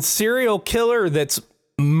fucking serial killer that's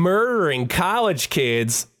murdering college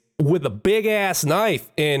kids with a big ass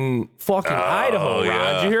knife in fucking Idaho, Ron.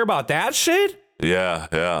 Yeah. Did you hear about that shit?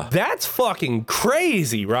 Yeah. That's fucking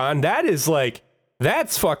crazy, Ron. That is like,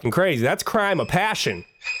 that's fucking crazy. That's crime of passion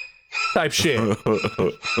type shit.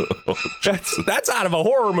 That's out of a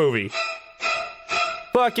horror movie.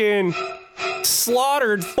 Fucking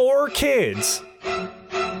slaughtered 4 kids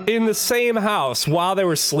in the same house while they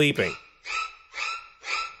were sleeping.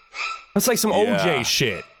 That's like some OJ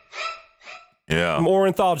shit. Yeah. Some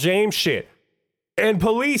Orenthal James shit. And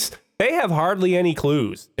police, they have hardly any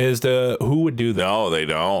clues as to who would do that. No, they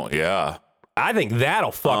don't. Yeah. I think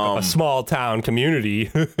that'll fuck up a small town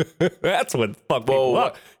community. That's what fuck people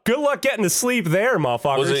up. Good luck getting to sleep there,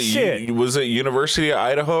 motherfucker. Was it University of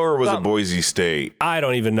Idaho or was it Boise State? I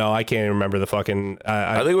don't even know. I can't even remember the fucking...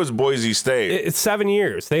 I think it was Boise State. It's 7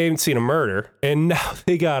 years. They haven't seen a murder. And now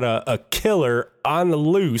they got a killer on the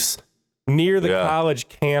loose near the college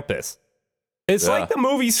campus. It's like the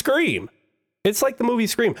movie Scream. It's like the movie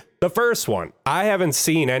Scream. The first one. I haven't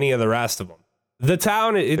seen any of the rest of them. The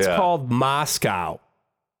town, it's called Moscow,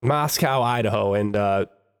 Idaho. And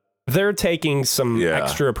they're taking some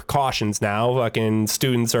extra precautions now. Fucking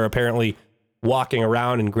students are apparently walking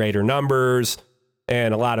around in greater numbers.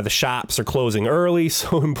 And a lot of the shops are closing early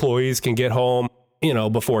so employees can get home, you know,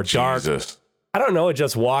 before dark. I don't know what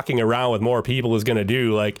just walking around with more people is going to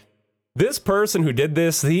do. Like, this person who did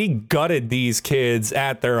this, he gutted these kids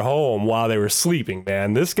at their home while they were sleeping,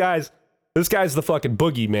 man. This guy's the fucking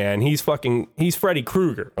boogeyman. He's Freddy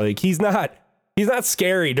Krueger. Like, he's not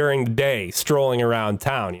scary during the day strolling around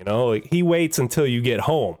town, you know? Like, he waits until you get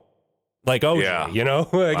home. Like OJ, you know?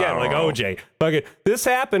 Again, like OJ. Fucking, this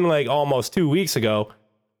happened like almost 2 weeks ago.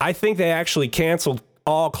 I think they actually canceled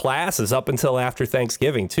all classes up until after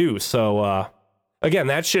Thanksgiving too. So again,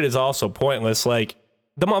 that shit is also pointless. Like,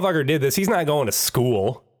 the motherfucker did this. He's not going to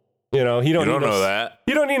school. You know, you don't know that.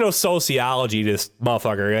 You don't need no sociology, this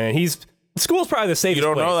motherfucker. And school's probably the safest place.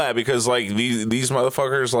 You don't know that because like these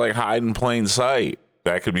motherfuckers like hide in plain sight.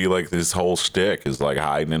 That could be like this whole shtick is like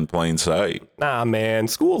hiding in plain sight. Nah, man.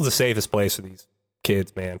 School's the safest place for these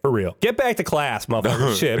kids, man. For real. Get back to class,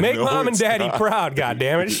 motherfucker. Shit. Make mom and daddy proud,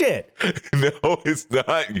 goddammit. Shit. No, it's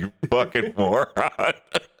not, you fucking moron.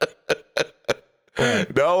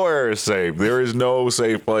 Nowhere is safe. There is no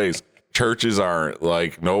safe place. Churches aren't,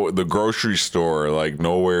 like, the grocery store, like,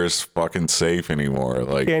 nowhere is fucking safe anymore.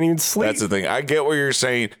 Like, can't even sleep. That's the thing. I get what you're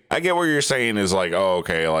saying. Is like, oh,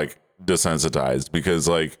 okay, like, desensitized, because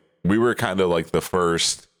like we were kind of like the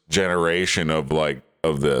first generation of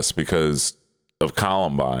this because of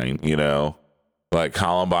Columbine, you know, like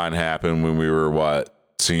Columbine happened when we were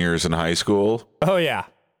seniors in high school. Oh yeah.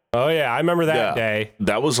 I remember that day.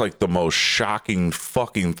 That was like the most shocking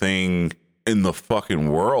fucking thing in the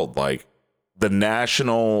fucking world. Like, the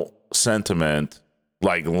national sentiment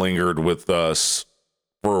like lingered with us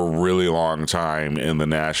for a really long time, and the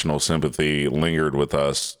national sympathy lingered with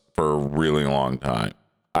us for a really long time.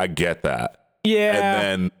 I get that. Yeah. And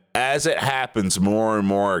then as it happens more and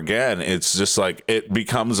more again, it's just like it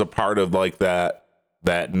becomes a part of like that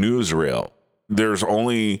newsreel. There's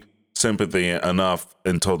only sympathy enough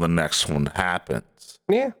until the next one happens.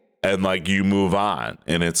 Yeah. And like you move on,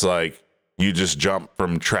 and it's like you just jump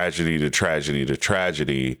from tragedy to tragedy to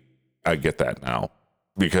tragedy. I get that now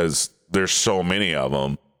because there's so many of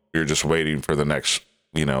them. You're just waiting for the next,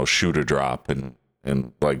 shoe to drop, and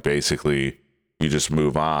like basically you just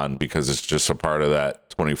move on because it's just a part of that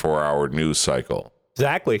 24-hour news cycle.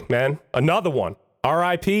 Exactly, man. Another one.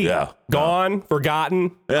 R.I.P. Yeah. Gone,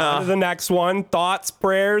 forgotten. Yeah. On to the next one. Thoughts,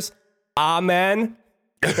 prayers. Amen.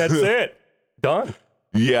 That's it. Done.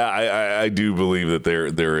 Yeah, I do believe that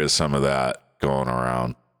there is some of that going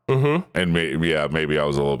around. And maybe I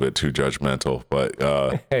was a little bit too judgmental, but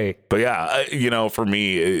yeah, for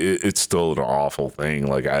me, it's still an awful thing.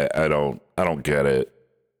 Like I don't get it.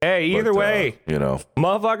 Hey, either way,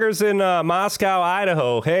 motherfuckers in Moscow,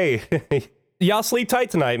 Idaho. Hey, y'all sleep tight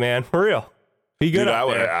tonight, man. For real. Be good. Dude,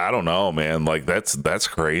 I don't know, man. Like that's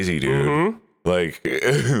crazy, dude. Like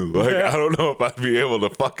I don't know if I'd be able to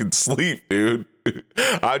fucking sleep, dude.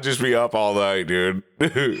 I'd just be up all night, dude.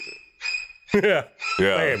 Yeah.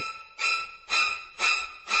 Same.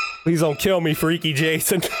 Please don't kill me, freaky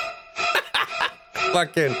Jason.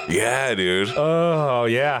 Fucking. Yeah, dude. Oh,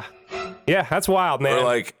 yeah. Yeah, that's wild, man. Or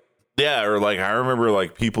like I remember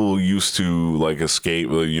like people used to like escape,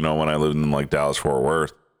 when I lived in like Dallas Fort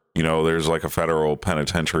Worth, there's like a federal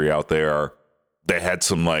penitentiary out there. They had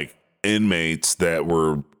some like inmates that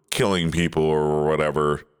were killing people or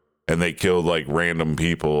whatever, and they killed like random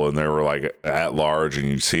people, and they were like at large, and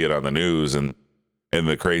you see it on the news. And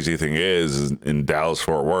the crazy thing is in Dallas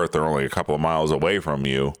Fort Worth, they're only a couple of miles away from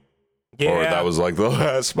you. Yeah. Or that was like the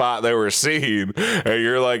last spot they were seen, and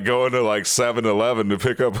you're like going to like 7-Eleven to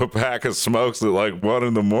pick up a pack of smokes at like 1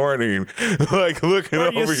 a.m, like looking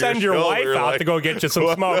over your shoulder. You send your wife out to go get you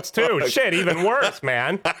some smokes too. Shit, even worse,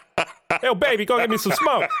 man. Yo, baby, go get me some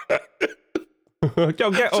smoke. I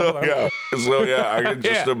can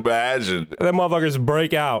just imagine. Them motherfuckers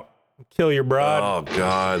break out, kill your broad. Oh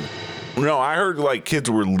God. No, I heard like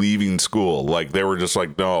kids were leaving school. Like they were just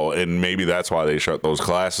like, no. And maybe that's why they shut those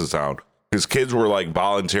classes down. Because kids were like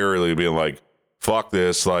voluntarily being like, fuck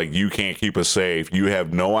this. Like you can't keep us safe. You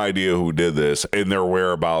have no idea who did this and their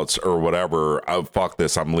whereabouts or whatever. Fuck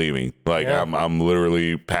this. I'm leaving. Like I'm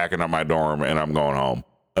literally packing up my dorm and I'm going home.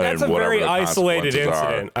 That's a very isolated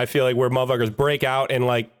incident. I feel like where motherfuckers break out and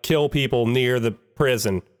like kill people near the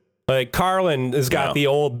prison. Like Carlin has got the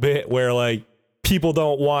old bit where like, people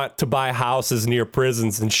don't want to buy houses near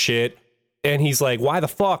prisons and shit. And he's like, why the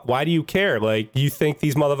fuck? Why do you care? Like, you think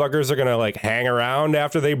these motherfuckers are going to like hang around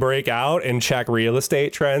after they break out and check real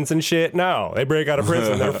estate trends and shit? No, they break out of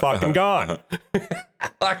prison. They're fucking gone.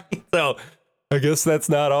 So I guess that's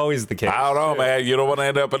not always the case. I don't know, man. You don't want to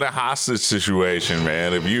end up in a hostage situation,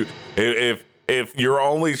 man. If your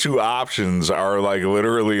only two options are like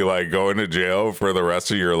literally like going to jail for the rest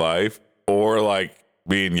of your life or like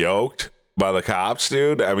being yoked by the cops,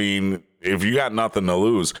 dude. I mean, if you got nothing to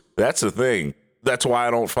lose, that's the thing. That's why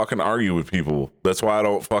I don't fucking argue with people. That's why I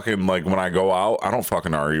don't fucking, like, when I go out, I don't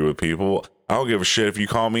fucking argue with people. I don't give a shit if you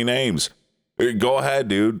call me names. Go ahead,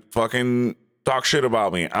 dude. Fucking talk shit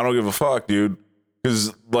about me. I don't give a fuck, dude.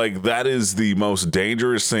 Because, like, that is the most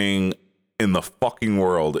dangerous thing in the fucking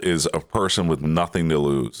world is a person with nothing to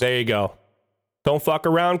lose. There you go. Don't fuck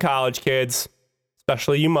around, college kids.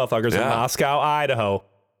 Especially you motherfuckers in Moscow, Idaho.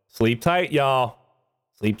 Sleep tight, y'all.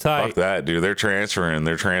 Sleep tight. Fuck that, dude. They're transferring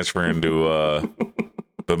to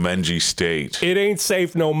the Menji state. It ain't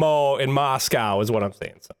safe no more in Moscow is what I'm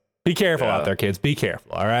saying. So be careful out there, kids. Be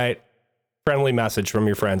careful, all right? Friendly message from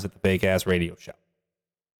your friends at the Fake Ass Radio Show.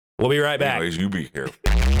 We'll be right back. Anyways, you be careful.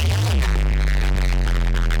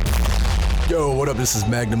 Yo, what up? This is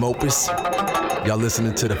Magnum Opus. Y'all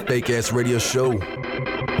listening to the Fake Ass Radio Show.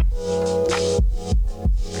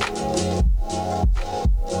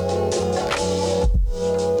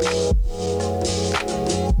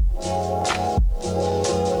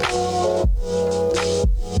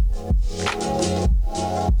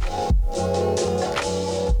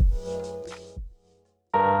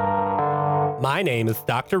 My name is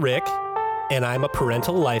Dr. Rick, and I'm a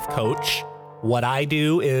parental life coach. What I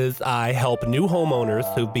do is I help new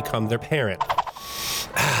homeowners who've become their parents.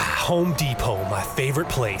 Home Depot, my favorite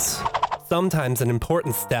place. Sometimes an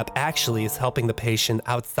important step actually is helping the patient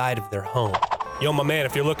outside of their home. Yo, my man,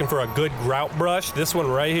 if you're looking for a good grout brush, this one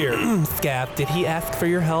right here. Scab, did he ask for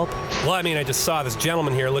your help? Well, I mean, I just saw this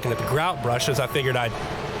gentleman here looking at the grout brushes. I figured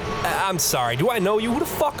I'm sorry, do I know you? Who the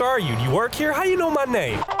fuck are you? Do you work here? How do you know my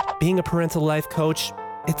name? Being a parental life coach,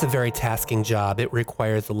 it's a very tasking job. It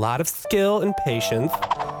requires a lot of skill and patience.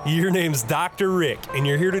 Your name's Dr. Rick, and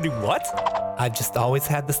you're here to do what? I've just always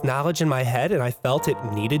had this knowledge in my head, and I felt it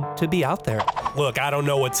needed to be out there. Look, I don't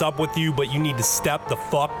know what's up with you, but you need to step the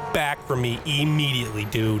fuck back from me immediately,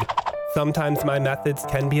 dude. Sometimes my methods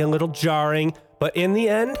can be a little jarring, but in the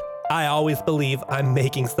end, I always believe I'm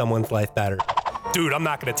making someone's life better. Dude, I'm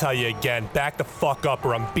not gonna tell you again. Back the fuck up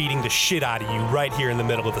or I'm beating the shit out of you right here in the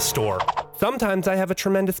middle of the store. Sometimes I have a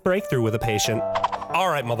tremendous breakthrough with a patient. All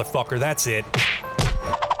right, motherfucker, that's it.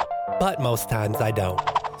 But most times I don't.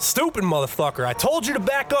 Stupid motherfucker, I told you to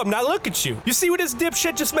back up. Now look at you. You see what this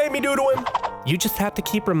dipshit just made me do to him? You just have to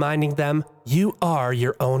keep reminding them you are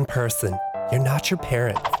your own person. You're not your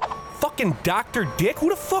parent. Fucking fucking Dr. Dick? Who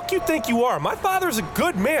the fuck you think you are? My father's a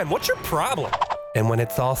good man. What's your problem? And when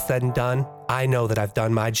it's all said and done, I know that I've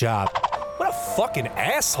done my job. What a fucking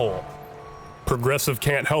asshole. Progressive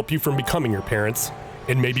can't help you from becoming your parents,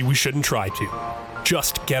 and maybe we shouldn't try to.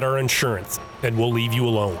 Just get our insurance, and we'll leave you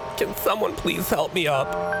alone. Can someone please help me up?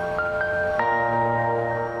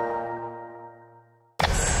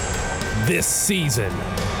 This season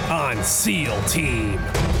on SEAL Team.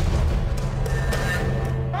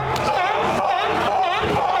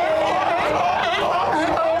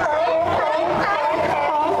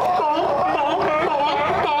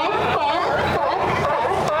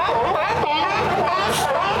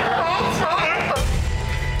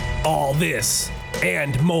 All this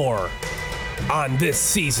and more on this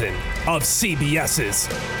season of CBS's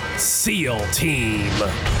SEAL Team.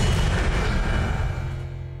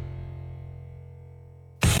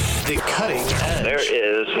 The cutting edge. There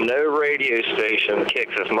is no radio station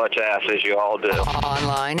kicks as much ass as you all do.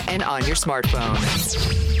 Online and on your smartphone.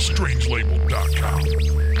 Strangelabel.com.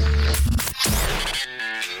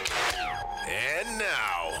 And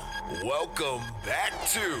now, welcome back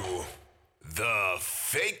to the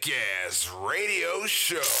Fake Ass Radio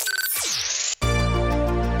Show.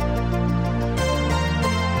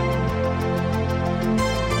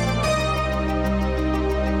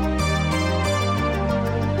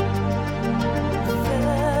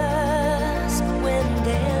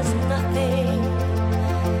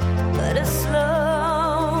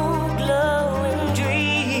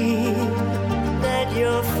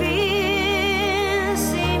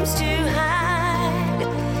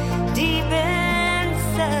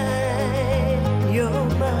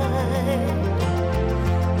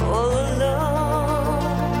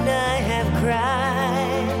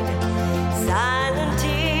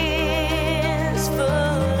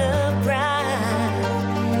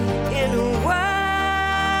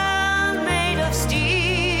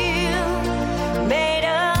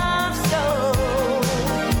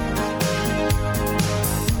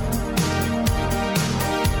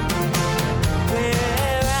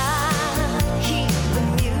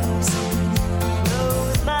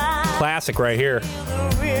 Classic right here.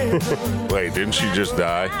 Wait, didn't she just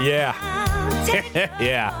die? Yeah.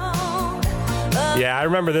 Yeah. Yeah, I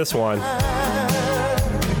remember this one. Yeah.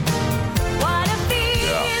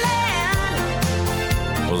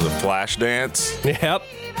 Was it Flashdance? Yep.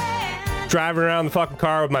 Driving around the fucking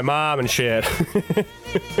car with my mom and shit.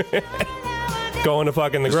 Going to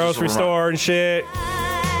fucking the grocery store and shit.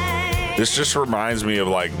 This just reminds me of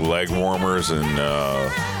like leg warmers and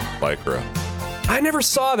Lycra. I never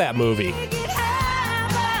saw that movie.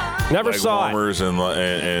 Never saw it. Warmers and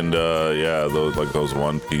yeah, those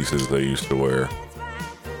one pieces they used to wear.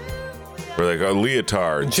 Or like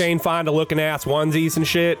leotards. Jane Fonda looking ass onesies and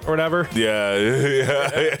shit or whatever. Yeah,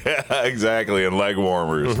 yeah, exactly. And leg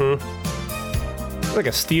warmers. Mm-hmm. Like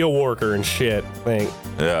a steel worker and shit, I think.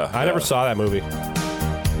 Yeah. I never saw that movie.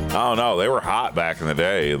 I don't know. They were hot back in the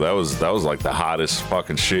day. That was like the hottest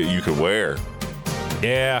fucking shit you could wear.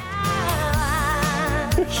 Yeah.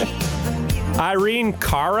 Irene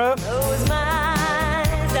Cara?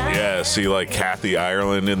 Yeah, see like Kathy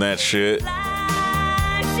Ireland in that shit.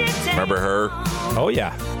 Remember her? Oh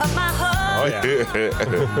yeah. Oh yeah.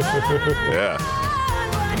 Yeah.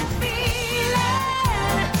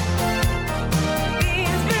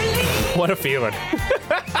 What a feeling.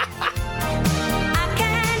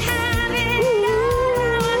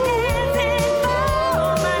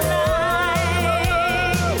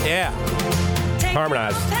 Yeah.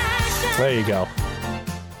 Harmonized. There you go.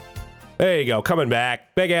 There you go. Coming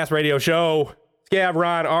back. Big Ass Radio Show. Scav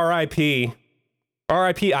Ron, R.I.P.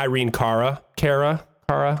 R.I.P. Irene Cara. Cara?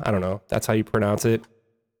 I don't know. That's how you pronounce it.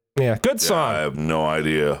 Yeah. Good song. I have no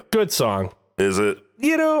idea. Good song. Is it?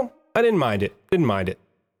 You know, I didn't mind it. Didn't mind it.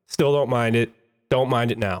 Still don't mind it. Don't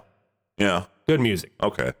mind it now. Yeah. Good music.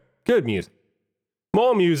 Okay. Good music.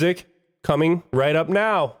 More music coming right up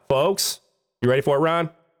now, folks. You ready for it, Ron?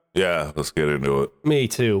 Yeah, let's get into it. Me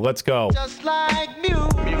too. Let's go. Just like music.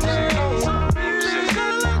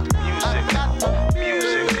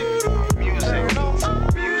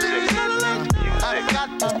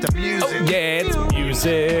 Oh, yeah, it's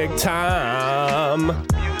music time.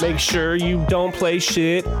 Make sure you don't play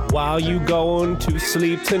shit while you going to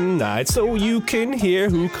sleep tonight so you can hear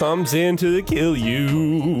who comes in to kill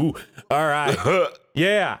you. All right.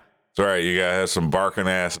 Yeah. It's all right. You gotta have some barking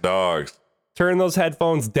ass dogs. Turn those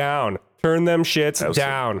headphones down. Turn them shits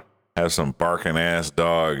down. Have some barking ass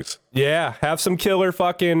dogs. Yeah. Have some killer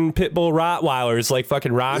fucking pit bull Rottweilers like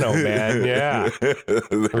fucking Ronno, man. Yeah.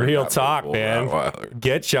 Real talk, man. Rottweiler.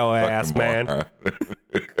 Get your ass, man.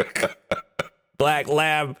 Black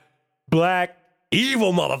lab black,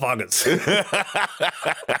 evil motherfuckers.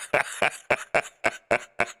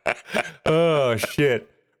 Oh, shit.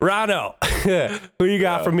 Ronno, who you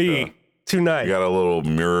got for me tonight? You got a little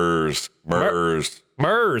Murs.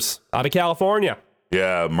 Murs, out of California.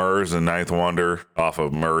 Yeah, Murs and Ninth Wonder off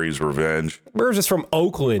of Murray's Revenge. Murs is from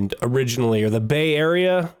Oakland originally, or the Bay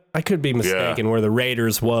Area. I could be mistaken where the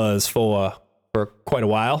Raiders was for quite a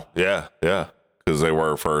while. Yeah, because they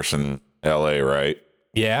were first in L.A., right?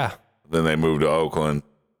 Yeah. Then they moved to Oakland,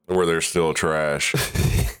 where they're still trash.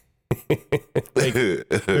 Making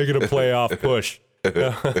a playoff push.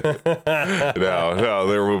 No,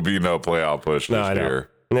 there will be no playoff push this year.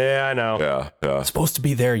 Yeah, I know. Yeah. It's supposed to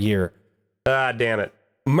be their year. Ah, damn it.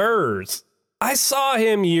 Murs. I saw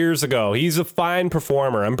him years ago. He's a fine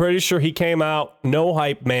performer. I'm pretty sure he came out, no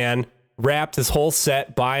hype man, rapped his whole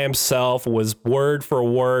set by himself, was word for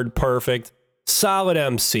word perfect. Solid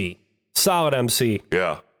MC.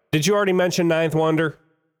 Yeah. Did you already mention Ninth Wonder?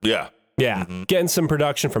 Yeah. Yeah. Mm-hmm. Getting some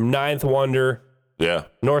production from Ninth Wonder. Yeah.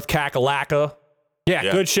 North Kakalaka.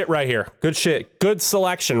 Yeah, good shit right here. Good shit. Good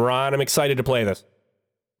selection, Ron. I'm excited to play this.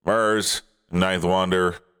 Murs, Ninth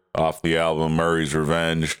Wonder, off the album Murray's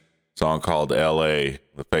Revenge. Song called L.A.,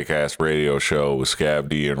 the fake ass radio show with Scab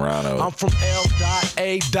D and Ronno. I'm from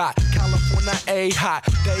L.A. California, A hot.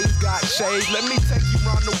 Days got shade. Let me take you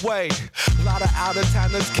round the way. A lot of out of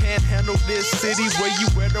towners can't handle this city where you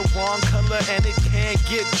wear the wrong color and it can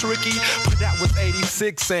get tricky. But that was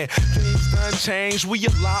 86 and things done changed. We a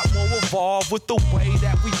lot more evolved with the way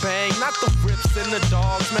that we bang. Not the rips and the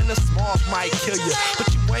dogs, man. The smog might kill you,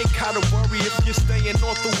 but you ain't gotta worry if you're staying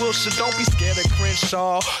north of Wilshire. Don't be scared of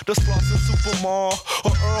Crenshaw, the Slauson Supermall,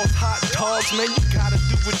 or Earl's Hot Dogs. Man, you gotta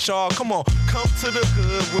do it, y'all. Come on, come to the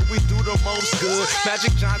hood where we do the most good.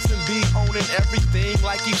 Magic Johnson be owning everything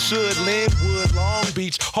like he should. Linwood, Long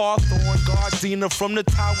Beach, Hawthorne, Gardena, from the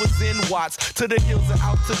towers in Watts to the hills of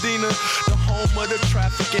Altadena, the home of the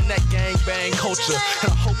traffic and that gang bang culture.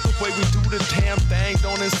 And I hope the way we do the damn thing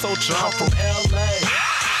don't insult you. I'm from L.A.,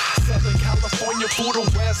 Southern California through the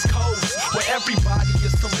West Coast, where everybody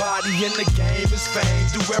is somebody and the game is fame.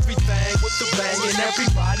 Do everything with the bang and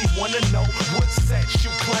everybody wanna know what sets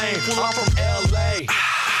you claim. Well, I'm from L.A.,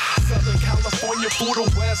 Southern California through the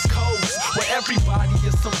West Coast, where everybody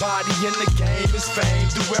is somebody and the game is fame.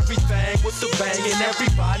 Do everything with the bang and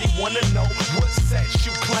everybody wanna know what sets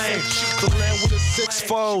you claim. The land with the 6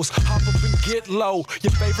 foes, hop up and get low.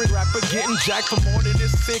 Your favorite rapper getting jacked for more than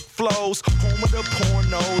his sick flows. Home of the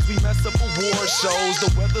pornos, we mess up award shows. The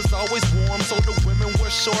weather's always warm, so the women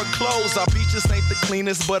wear short clothes. Our beaches ain't the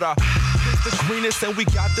cleanest, but our is the greenest, and we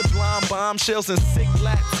got the blonde bombshells and sick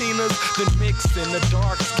Latinas. Then mixed in the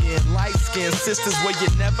dark skin, light skinned sisters, where you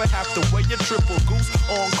never have to wear your triple goose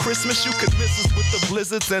on Christmas. You could miss us with the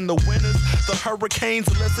blizzards and the winters, the hurricanes,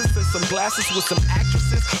 lizards, and some glasses with some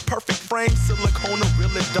actresses. Perfect frame, silicone,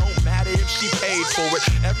 really don't matter if she paid for it.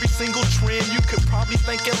 Every single trend you could probably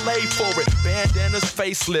think and lay for it. Bandanas,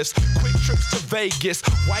 facelifts, quick trips to Vegas,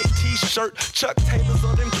 white t-shirt, Chuck Taylors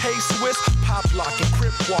or them K-Swiss, pop locking,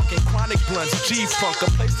 crip walking, chronic blunts, G-funk,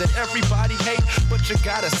 a place that everybody hate, but you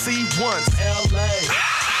gotta see once. L.A.,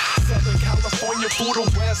 Southern California through the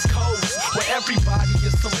West Coast, where everybody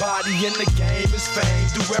is somebody and the game is fame.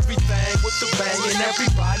 Do everything with the bang and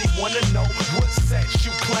everybody wanna know what sets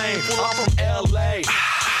you claim. Well, I'm from L.A.,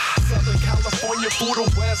 Southern California through the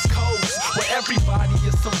West Coast, where everybody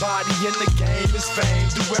is somebody and the game is fame.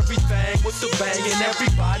 Do everything with the bang and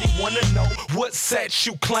everybody wanna know what sets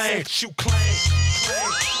you claim.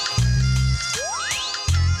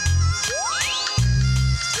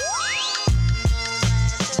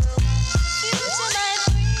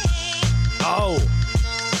 Oh.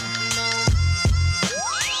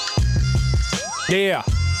 Yeah.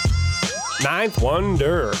 Ninth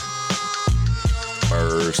Wonder.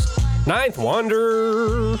 Murs. Ninth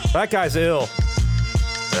Wonder. That guy's ill.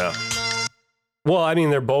 Yeah. Well, I mean,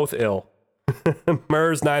 they're both ill.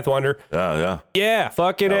 Murs, Ninth Wonder. Yeah. Yeah,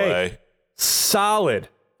 fucking LA. A. Solid.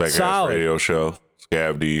 Fake ass radio show.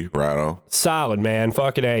 Scab D, Ronno. Solid, man.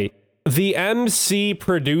 Fucking A. The MC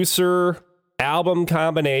producer album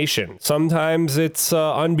combination. Sometimes it's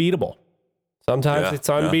unbeatable. Sometimes it's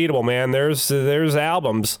unbeatable, man. There's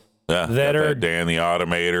albums that are Dan the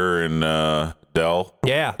Automator and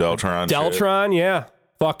Deltron. Deltron, yeah.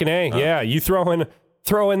 Fucking A. Yeah. You throw in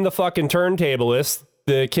the fucking turntablist,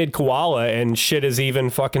 the Kid Koala, and shit is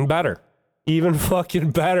even fucking better. Even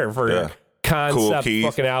fucking better for a concept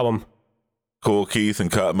fucking album. Cool Keith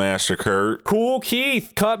and Cutmaster Kurt.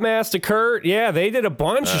 Yeah, they did a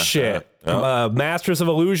bunch of shit. Masters of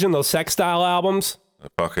Illusion, those sex style albums.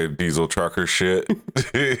 Fucking diesel trucker shit.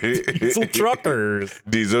 Diesel truckers.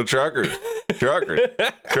 Diesel truckers.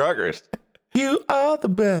 Truckers. You are the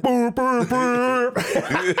best.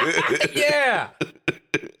 Yeah.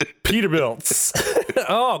 Peterbilts.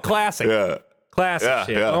 Oh, classic. Yeah. Classic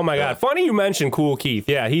shit. Yeah, oh my God. Funny you mentioned Cool Keith.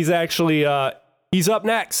 Yeah, he's actually he's up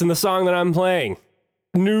next in the song that I'm playing.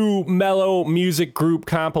 New mellow music group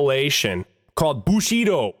compilation called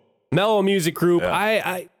Bushido. Mellow music group. Yeah.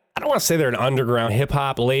 I don't want to say they're an underground hip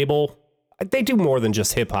hop label. They do more than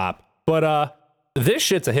just hip hop. But this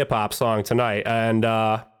shit's a hip hop song tonight. And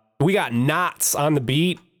we got Knots on the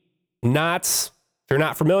beat. Knots, if you're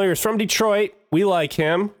not familiar, is from Detroit. We like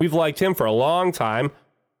him. We've liked him for a long time.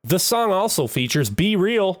 The song also features Be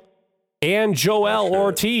Real and Joel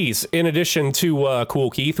Ortiz, in addition to Cool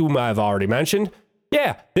Keith, whom I've already mentioned.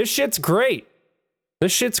 Yeah, this shit's great.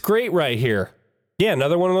 This shit's great right here. Yeah,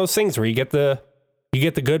 another one of those things where you get the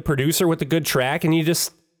good producer with the good track, and you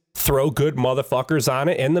just throw good motherfuckers on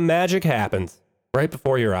it, and the magic happens right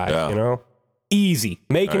before your eyes. You know, easy,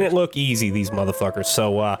 making it look easy. These motherfuckers.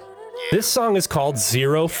 So this song is called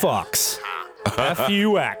Zero Fucks.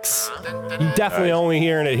 F-U-X. You definitely only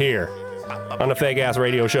hearing it here on the Fake Ass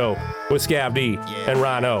Radio Show with Scab D and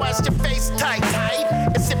Ronno. Why's your face tight?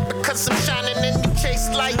 Is it because I'm shining and you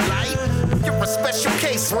chase light? You're a special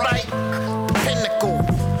case, right? The pinnacle.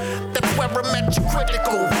 That's where I'm at your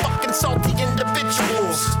critical. Fucking salty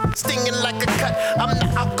individuals. Stinging like a cut. I'm the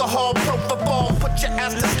alcohol propofol. Put your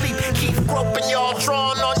ass to sleep. Keep groping y'all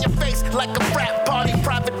drawn on your face like a frat party.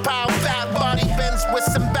 Private pile, fat body. Benz with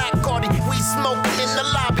some Bacardi. We smoking in the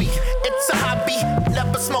lobby. It's a hobby.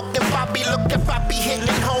 Never smoking Bobby. Look at Bobby hitting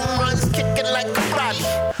home runs. Kicking like a Robbie.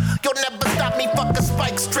 You'll never stop me. Fuck a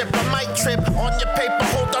spike strip. I might trip on your paper.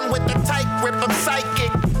 Hold on with a tight grip. I'm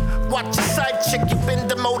psychic. Watch your side chick. You've been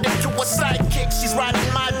demoted to a sidekick. She's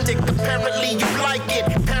riding my dick. Apparently you like it.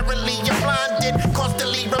 Apparently you're blinded.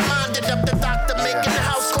 Constantly reminded of the doctor making the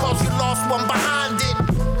house calls. You lost one behind it.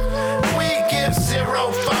 We give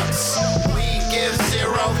zero fucks. We give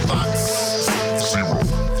zero fucks.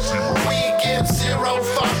 We give zero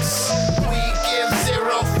fucks. We give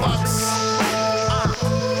zero fucks.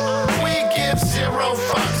 We give zero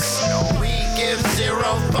fucks. We give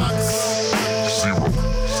zero fucks.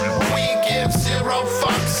 We give zero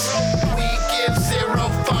fucks. We give zero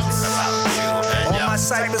fucks. On my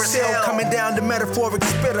Cypress Hill, coming down the metaphoric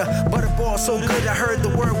spitter. Butterball so good, I heard the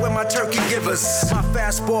word when my turkey givers. My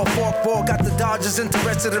fastball, forkball, got the Dodgers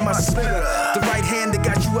interested in my spitter. The right hand that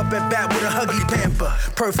got you up at bat with a huggy pamper.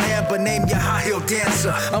 Perf amber, name your high heel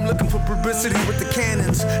dancer. I'm looking for publicity with the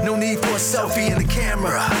cannons. No need for a selfie in the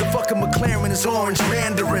camera. The fucking McLaren is orange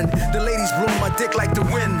Mandarin. The ladies blow my dick like the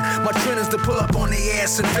wind. My trend is to pull up on their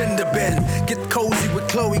ass and fender bend. Get cozy with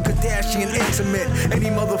Khloe Kardashian intimate. Any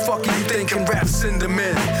motherfucker you think can rap, send them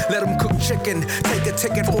in. Let them cook chicken, take a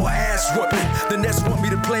ticket for an ass whooping. The Nets want me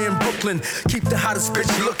to play in Brooklyn. Keep the hottest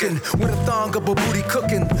bitch looking, with a thong up a booty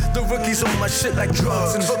cooking. The rookies on my shit like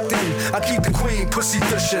drugs and hooked in. I keep the queen pussy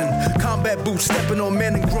dushing. Combat boots stepping on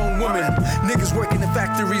men and grown women. Niggas working in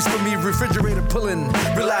factories for me, refrigerator pulling.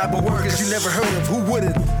 Reliable workers you never heard of, who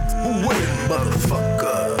wouldn't? Who wouldn't,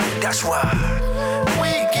 motherfucker? That's why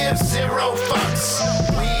we give zero fucks.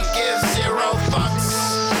 We give zero fucks.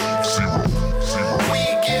 We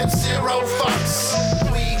give zero fucks.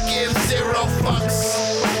 We give zero fucks.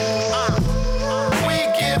 We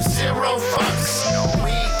give zero fucks.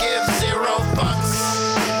 We give zero fucks.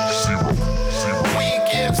 We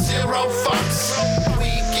give zero fucks.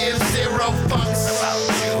 We give zero fucks.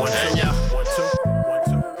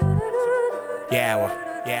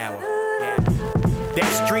 That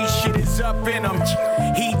street shit is up in them.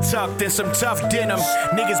 He tucked in some tough denim.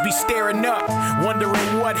 Niggas be staring up,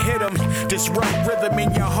 wondering what hit them. Disrupt rhythm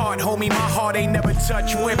in your heart, homie. My heart ain't never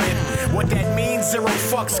touched women. What that means, zero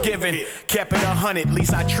fucks given. Kept it 100,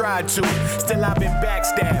 least I tried to. Still I've been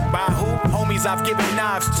backstabbed by who? Homies I've given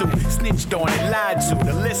knives to. Snitched on and lied to.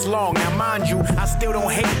 The list long, now mind you, I still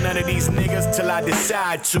don't hate none of these niggas till I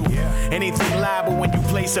decide to. Anything liable when you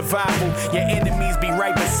play survival. Your enemies be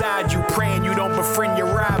right beside you, praying you don't befriend your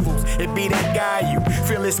rivals. It be that guy you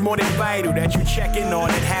feel it's more than vital that you checking on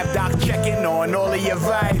and have Doc checking on all of your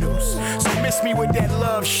vitals. So miss me with that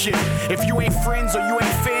love shit. If you ain't friends or you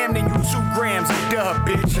ain't fam, then you 2 grams of dub,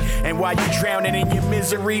 bitch. And while you drowning in your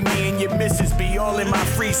misery, me and your missus be all in my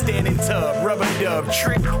freestanding tub. Rubber dub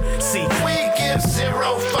trick. See, we give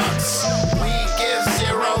zero fucks. We give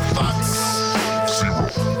zero fucks.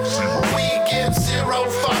 We give zero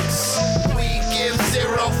fucks. We give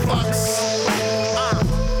zero fucks.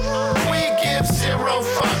 We give zero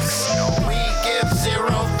fucks. We give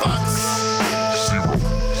zero fucks.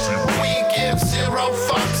 We give zero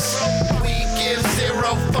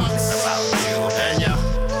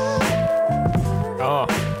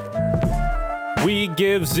We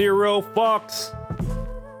give zero fucks.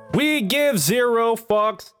 We give zero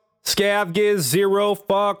fucks. Scav gives zero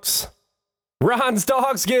fucks. Ron's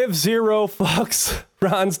dogs give zero fucks.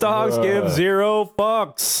 Ron's dogs give zero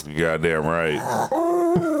fucks. You goddamn right.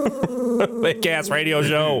 Fake ass radio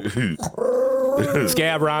show.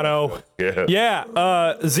 Scav Ronno.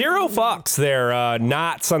 Yeah. Zero fucks there.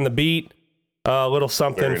 Knots on the beat. A little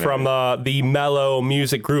something from the Mellow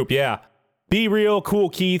Music Group. Yeah. Be Real, Cool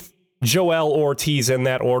Keith, Joel Ortiz in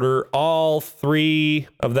that order. All three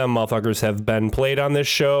of them motherfuckers have been played on this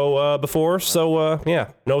show before. So,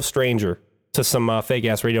 yeah, no stranger to some fake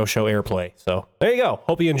ass radio show airplay. So there you go.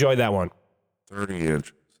 Hope you enjoyed that one. 30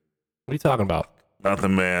 inches. What are you talking about?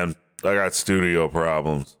 Nothing, man. I got studio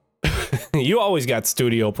problems. You always got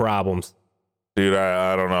studio problems. Dude,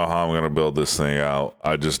 I don't know how I'm going to build this thing out.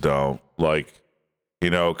 I just don't. Like, you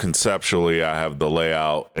know, conceptually, I have the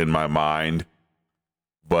layout in my mind.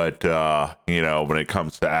 But, you know, when it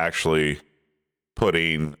comes to actually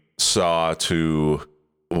putting saw to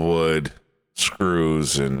wood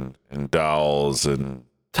screws and dowels and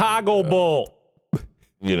toggle bolt,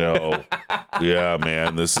 you know, yeah,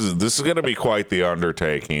 man, this is going to be quite the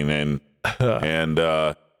undertaking. And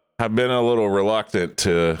I've been a little reluctant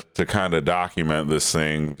to kind of document this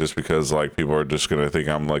thing just because like people are just going to think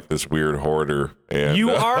I'm like this weird hoarder. And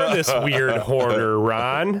you are this weird hoarder,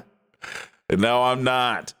 Ron. No, I'm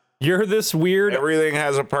not. You're this weird. Everything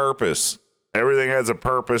has a purpose. Everything has a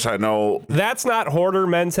purpose. I know that's not hoarder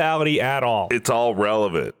mentality at all. It's all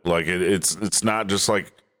relevant. Like it's not just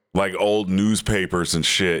like old newspapers and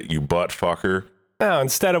shit, you butt fucker. No,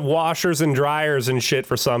 instead of washers and dryers and shit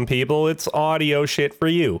for some people, it's audio shit for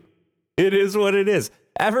you. It is what it is.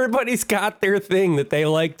 Everybody's got their thing that they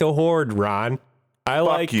like to hoard, Ron. I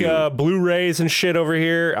like Blu-rays and shit over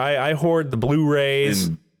here. I hoard the Blu-rays.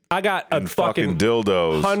 I got a fucking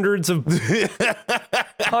dildos. I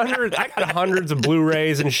got hundreds of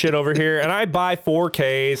Blu-rays and shit over here, and I buy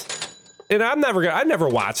 4Ks. And I never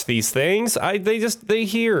watch these things. They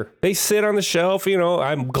sit on the shelf, you know.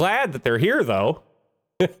 I'm glad that they're here though.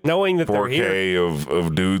 Knowing that they're here. 4K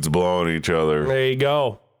of dudes blowing each other. There you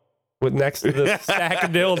go. With next to the stack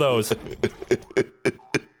of dildos.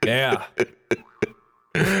 Yeah.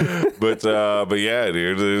 But yeah,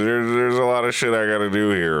 dude, there's a lot of shit I gotta do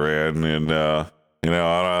here, man, and you know,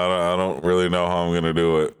 I don't really know how I'm gonna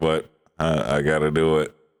do it, but I gotta do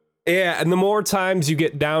it. Yeah, and the more times you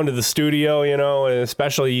get down to the studio, you know, and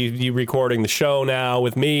especially you recording the show now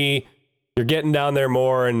with me, you're getting down there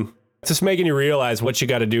more, and it's just making you realize what you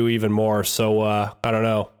got to do even more. So I don't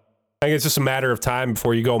know. I think it's just a matter of time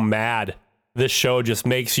before you go mad. This show just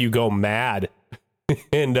makes you go mad.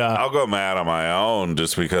 And I'll go mad on my own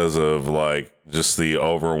just because of like just the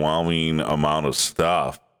overwhelming amount of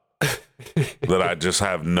stuff that I just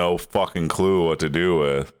have no fucking clue what to do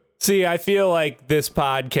with. See, I feel like this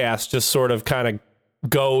podcast just sort of kind of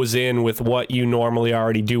goes in with what you normally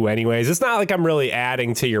already do anyways. It's not like I'm really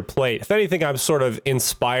adding to your plate. If anything, I'm sort of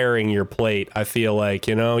inspiring your plate. I feel like,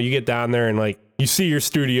 you know, you get down there and like you see your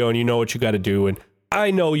studio and you know what you got to do, and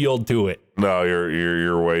I know you'll do it. No,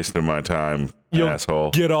 you're wasting my time. You'll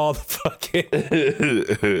asshole. Get all the fucking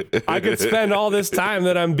I could spend all this time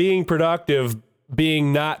that I'm being productive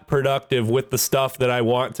being not productive with the stuff that I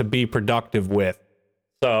want to be productive with.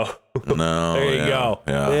 So no, there you go.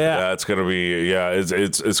 Yeah, it's gonna be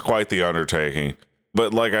it's quite the undertaking.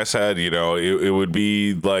 But like I said, you know, it would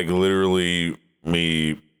be like literally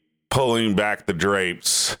me pulling back the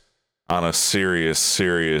drapes on a serious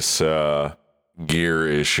gear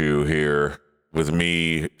issue here, with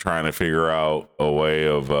me trying to figure out a way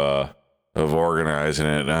of organizing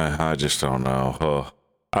it. I just don't know.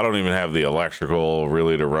 I don't even have the electrical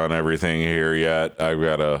really to run everything here yet. I've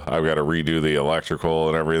got to redo the electrical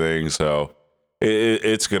and everything. So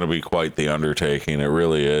it's going to be quite the undertaking. It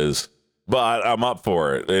really is. But I'm up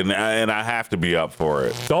for it, and I have to be up for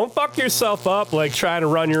it. Don't fuck yourself up like trying to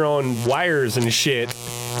run your own wires and shit.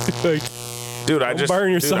 Like, dude, I just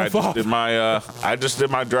did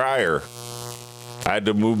my dryer. I had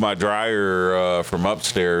to move my dryer from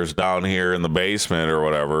upstairs down here in the basement or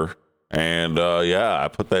whatever. And I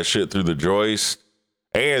put that shit through the joist.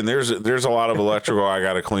 And there's a lot of electrical I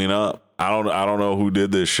got to clean up. I don't know who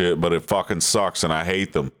did this shit, but it fucking sucks, and I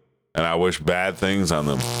hate them, and I wish bad things on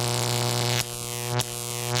them.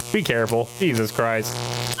 Be careful, Jesus Christ.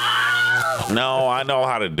 No, I know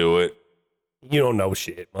how to do it. You don't know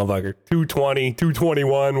shit, motherfucker. 220,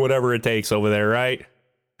 221, whatever it takes over there, right?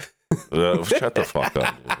 Shut the fuck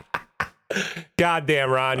up, dude. Goddamn,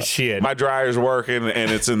 Ron, shit. My dryer's working,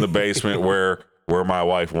 and it's in the basement where my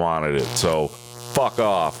wife wanted it. So Fuck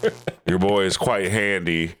off. Your boy is quite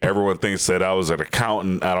handy. Everyone thinks that I was an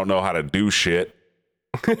accountant. I don't know how to do shit.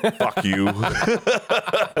 Fuck you. All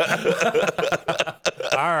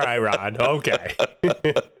right, Rod. Okay.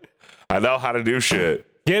 I know how to do shit.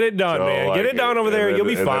 Get it done, man. Get it done over there. You'll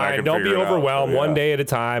be fine. Don't be overwhelmed. One day at a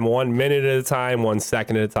time, 1 minute at a time, 1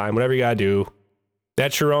 second at a time, whatever you got to do.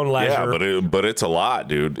 That's your own leisure. Yeah, but it's a lot,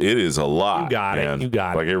 dude. It is a lot. You got it. You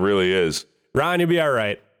got it. Like, it really is. Ron, you'll be all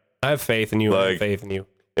right. I have faith in you. I have faith in you.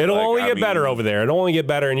 It'll only get better over there. It'll only get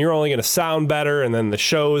better, and you're only going to sound better, and then the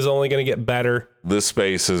show is only going to get better. This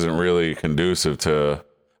space isn't really conducive to...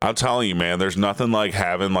 I'm telling you, man, there's nothing like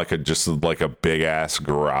having just a big-ass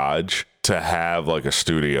garage to have, like, a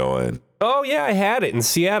studio in. Oh, yeah, I had it in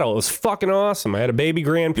Seattle. It was fucking awesome. I had a baby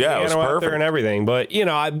grand piano out there and everything. But, you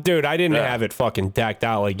know, I didn't have it fucking decked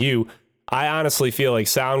out like you. I honestly feel like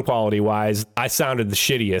sound quality-wise, I sounded the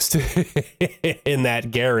shittiest in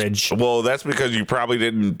that garage. Well, that's because you probably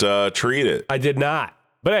didn't treat it. I did not.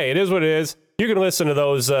 But, hey, it is what it is. You can listen to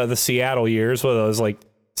those, the Seattle years, what are those, like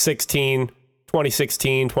 2016,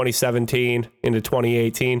 2017, into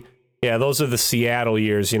 2018. Yeah, those are the Seattle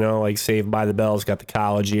years, you know, like Saved by the Bell's got the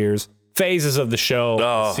college years. Phases of the show,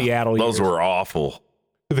 the Seattle years. Those were awful.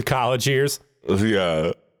 The college years.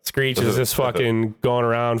 Yeah. Screech is just fucking going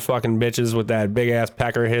around fucking bitches with that big ass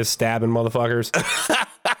pecker of his, stabbing motherfuckers.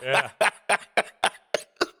 Yeah.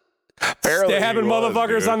 Stabbing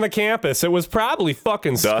motherfuckers on the campus. It was probably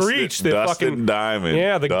fucking Screech that fucking Diamond.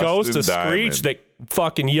 Yeah, the ghost of Screech that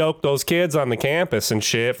fucking yoked those kids on the campus and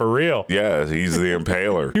shit for real. Yeah, he's the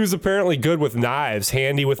impaler. He was apparently good with knives,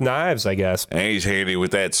 handy with knives, I guess. And he's handy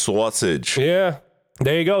with that sausage. Yeah.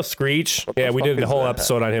 There you go, Screech. Yeah, we did a whole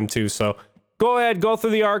episode on him too, so go ahead, go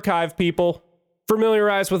through the archive, people.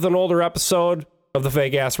 Familiarize with an older episode of the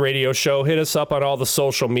Fake Ass Radio Show. Hit us up on all the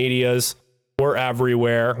social medias. We're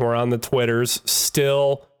everywhere. We're on the Twitters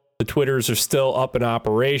still. The Twitters are still up and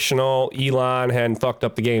operational. Elon hadn't fucked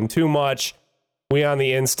up the game too much. We on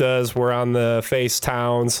the Instas. We're on the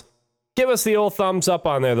Facetowns. Give us the old thumbs up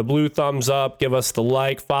on there, the blue thumbs up. Give us the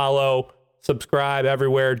like, follow, subscribe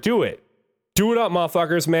everywhere. Do it. Do it up,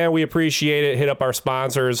 motherfuckers, man. We appreciate it. Hit up our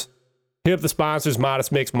sponsors. Hit up the sponsors,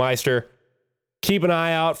 Modest Mix Meister. Keep an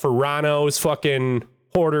eye out for Ronno's fucking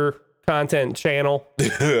Hoarder content channel.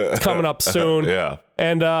 It's coming up soon. Yeah.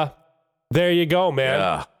 And there you go, man.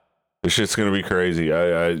 Yeah. This shit's gonna be crazy.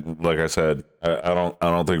 I like I said, I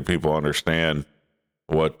don't think people understand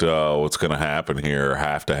what's gonna happen here or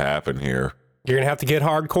have to happen here. You're gonna have to get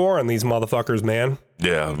hardcore on these motherfuckers, man.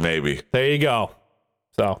 Yeah, maybe. There you go.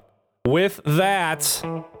 So with that,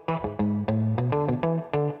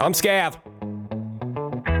 I'm Scav.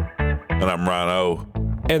 And I'm Ronno.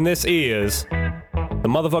 And this is the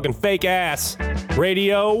motherfucking Fake Ass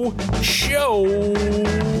Radio Show.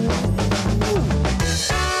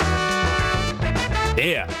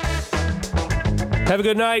 Yeah. Have a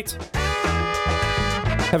good night.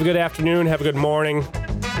 Have a good afternoon. Have a good morning.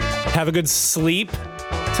 Have a good sleep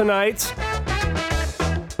tonight.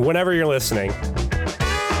 Whenever you're listening.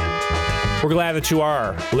 We're glad that you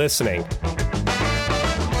are listening.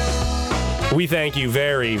 We thank you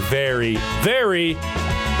very, very, very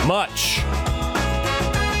much.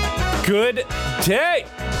 Good day.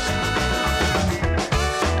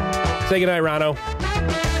 Say goodnight, Ronno.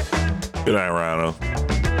 Good night, Ronno.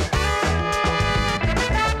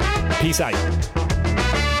 Peace out.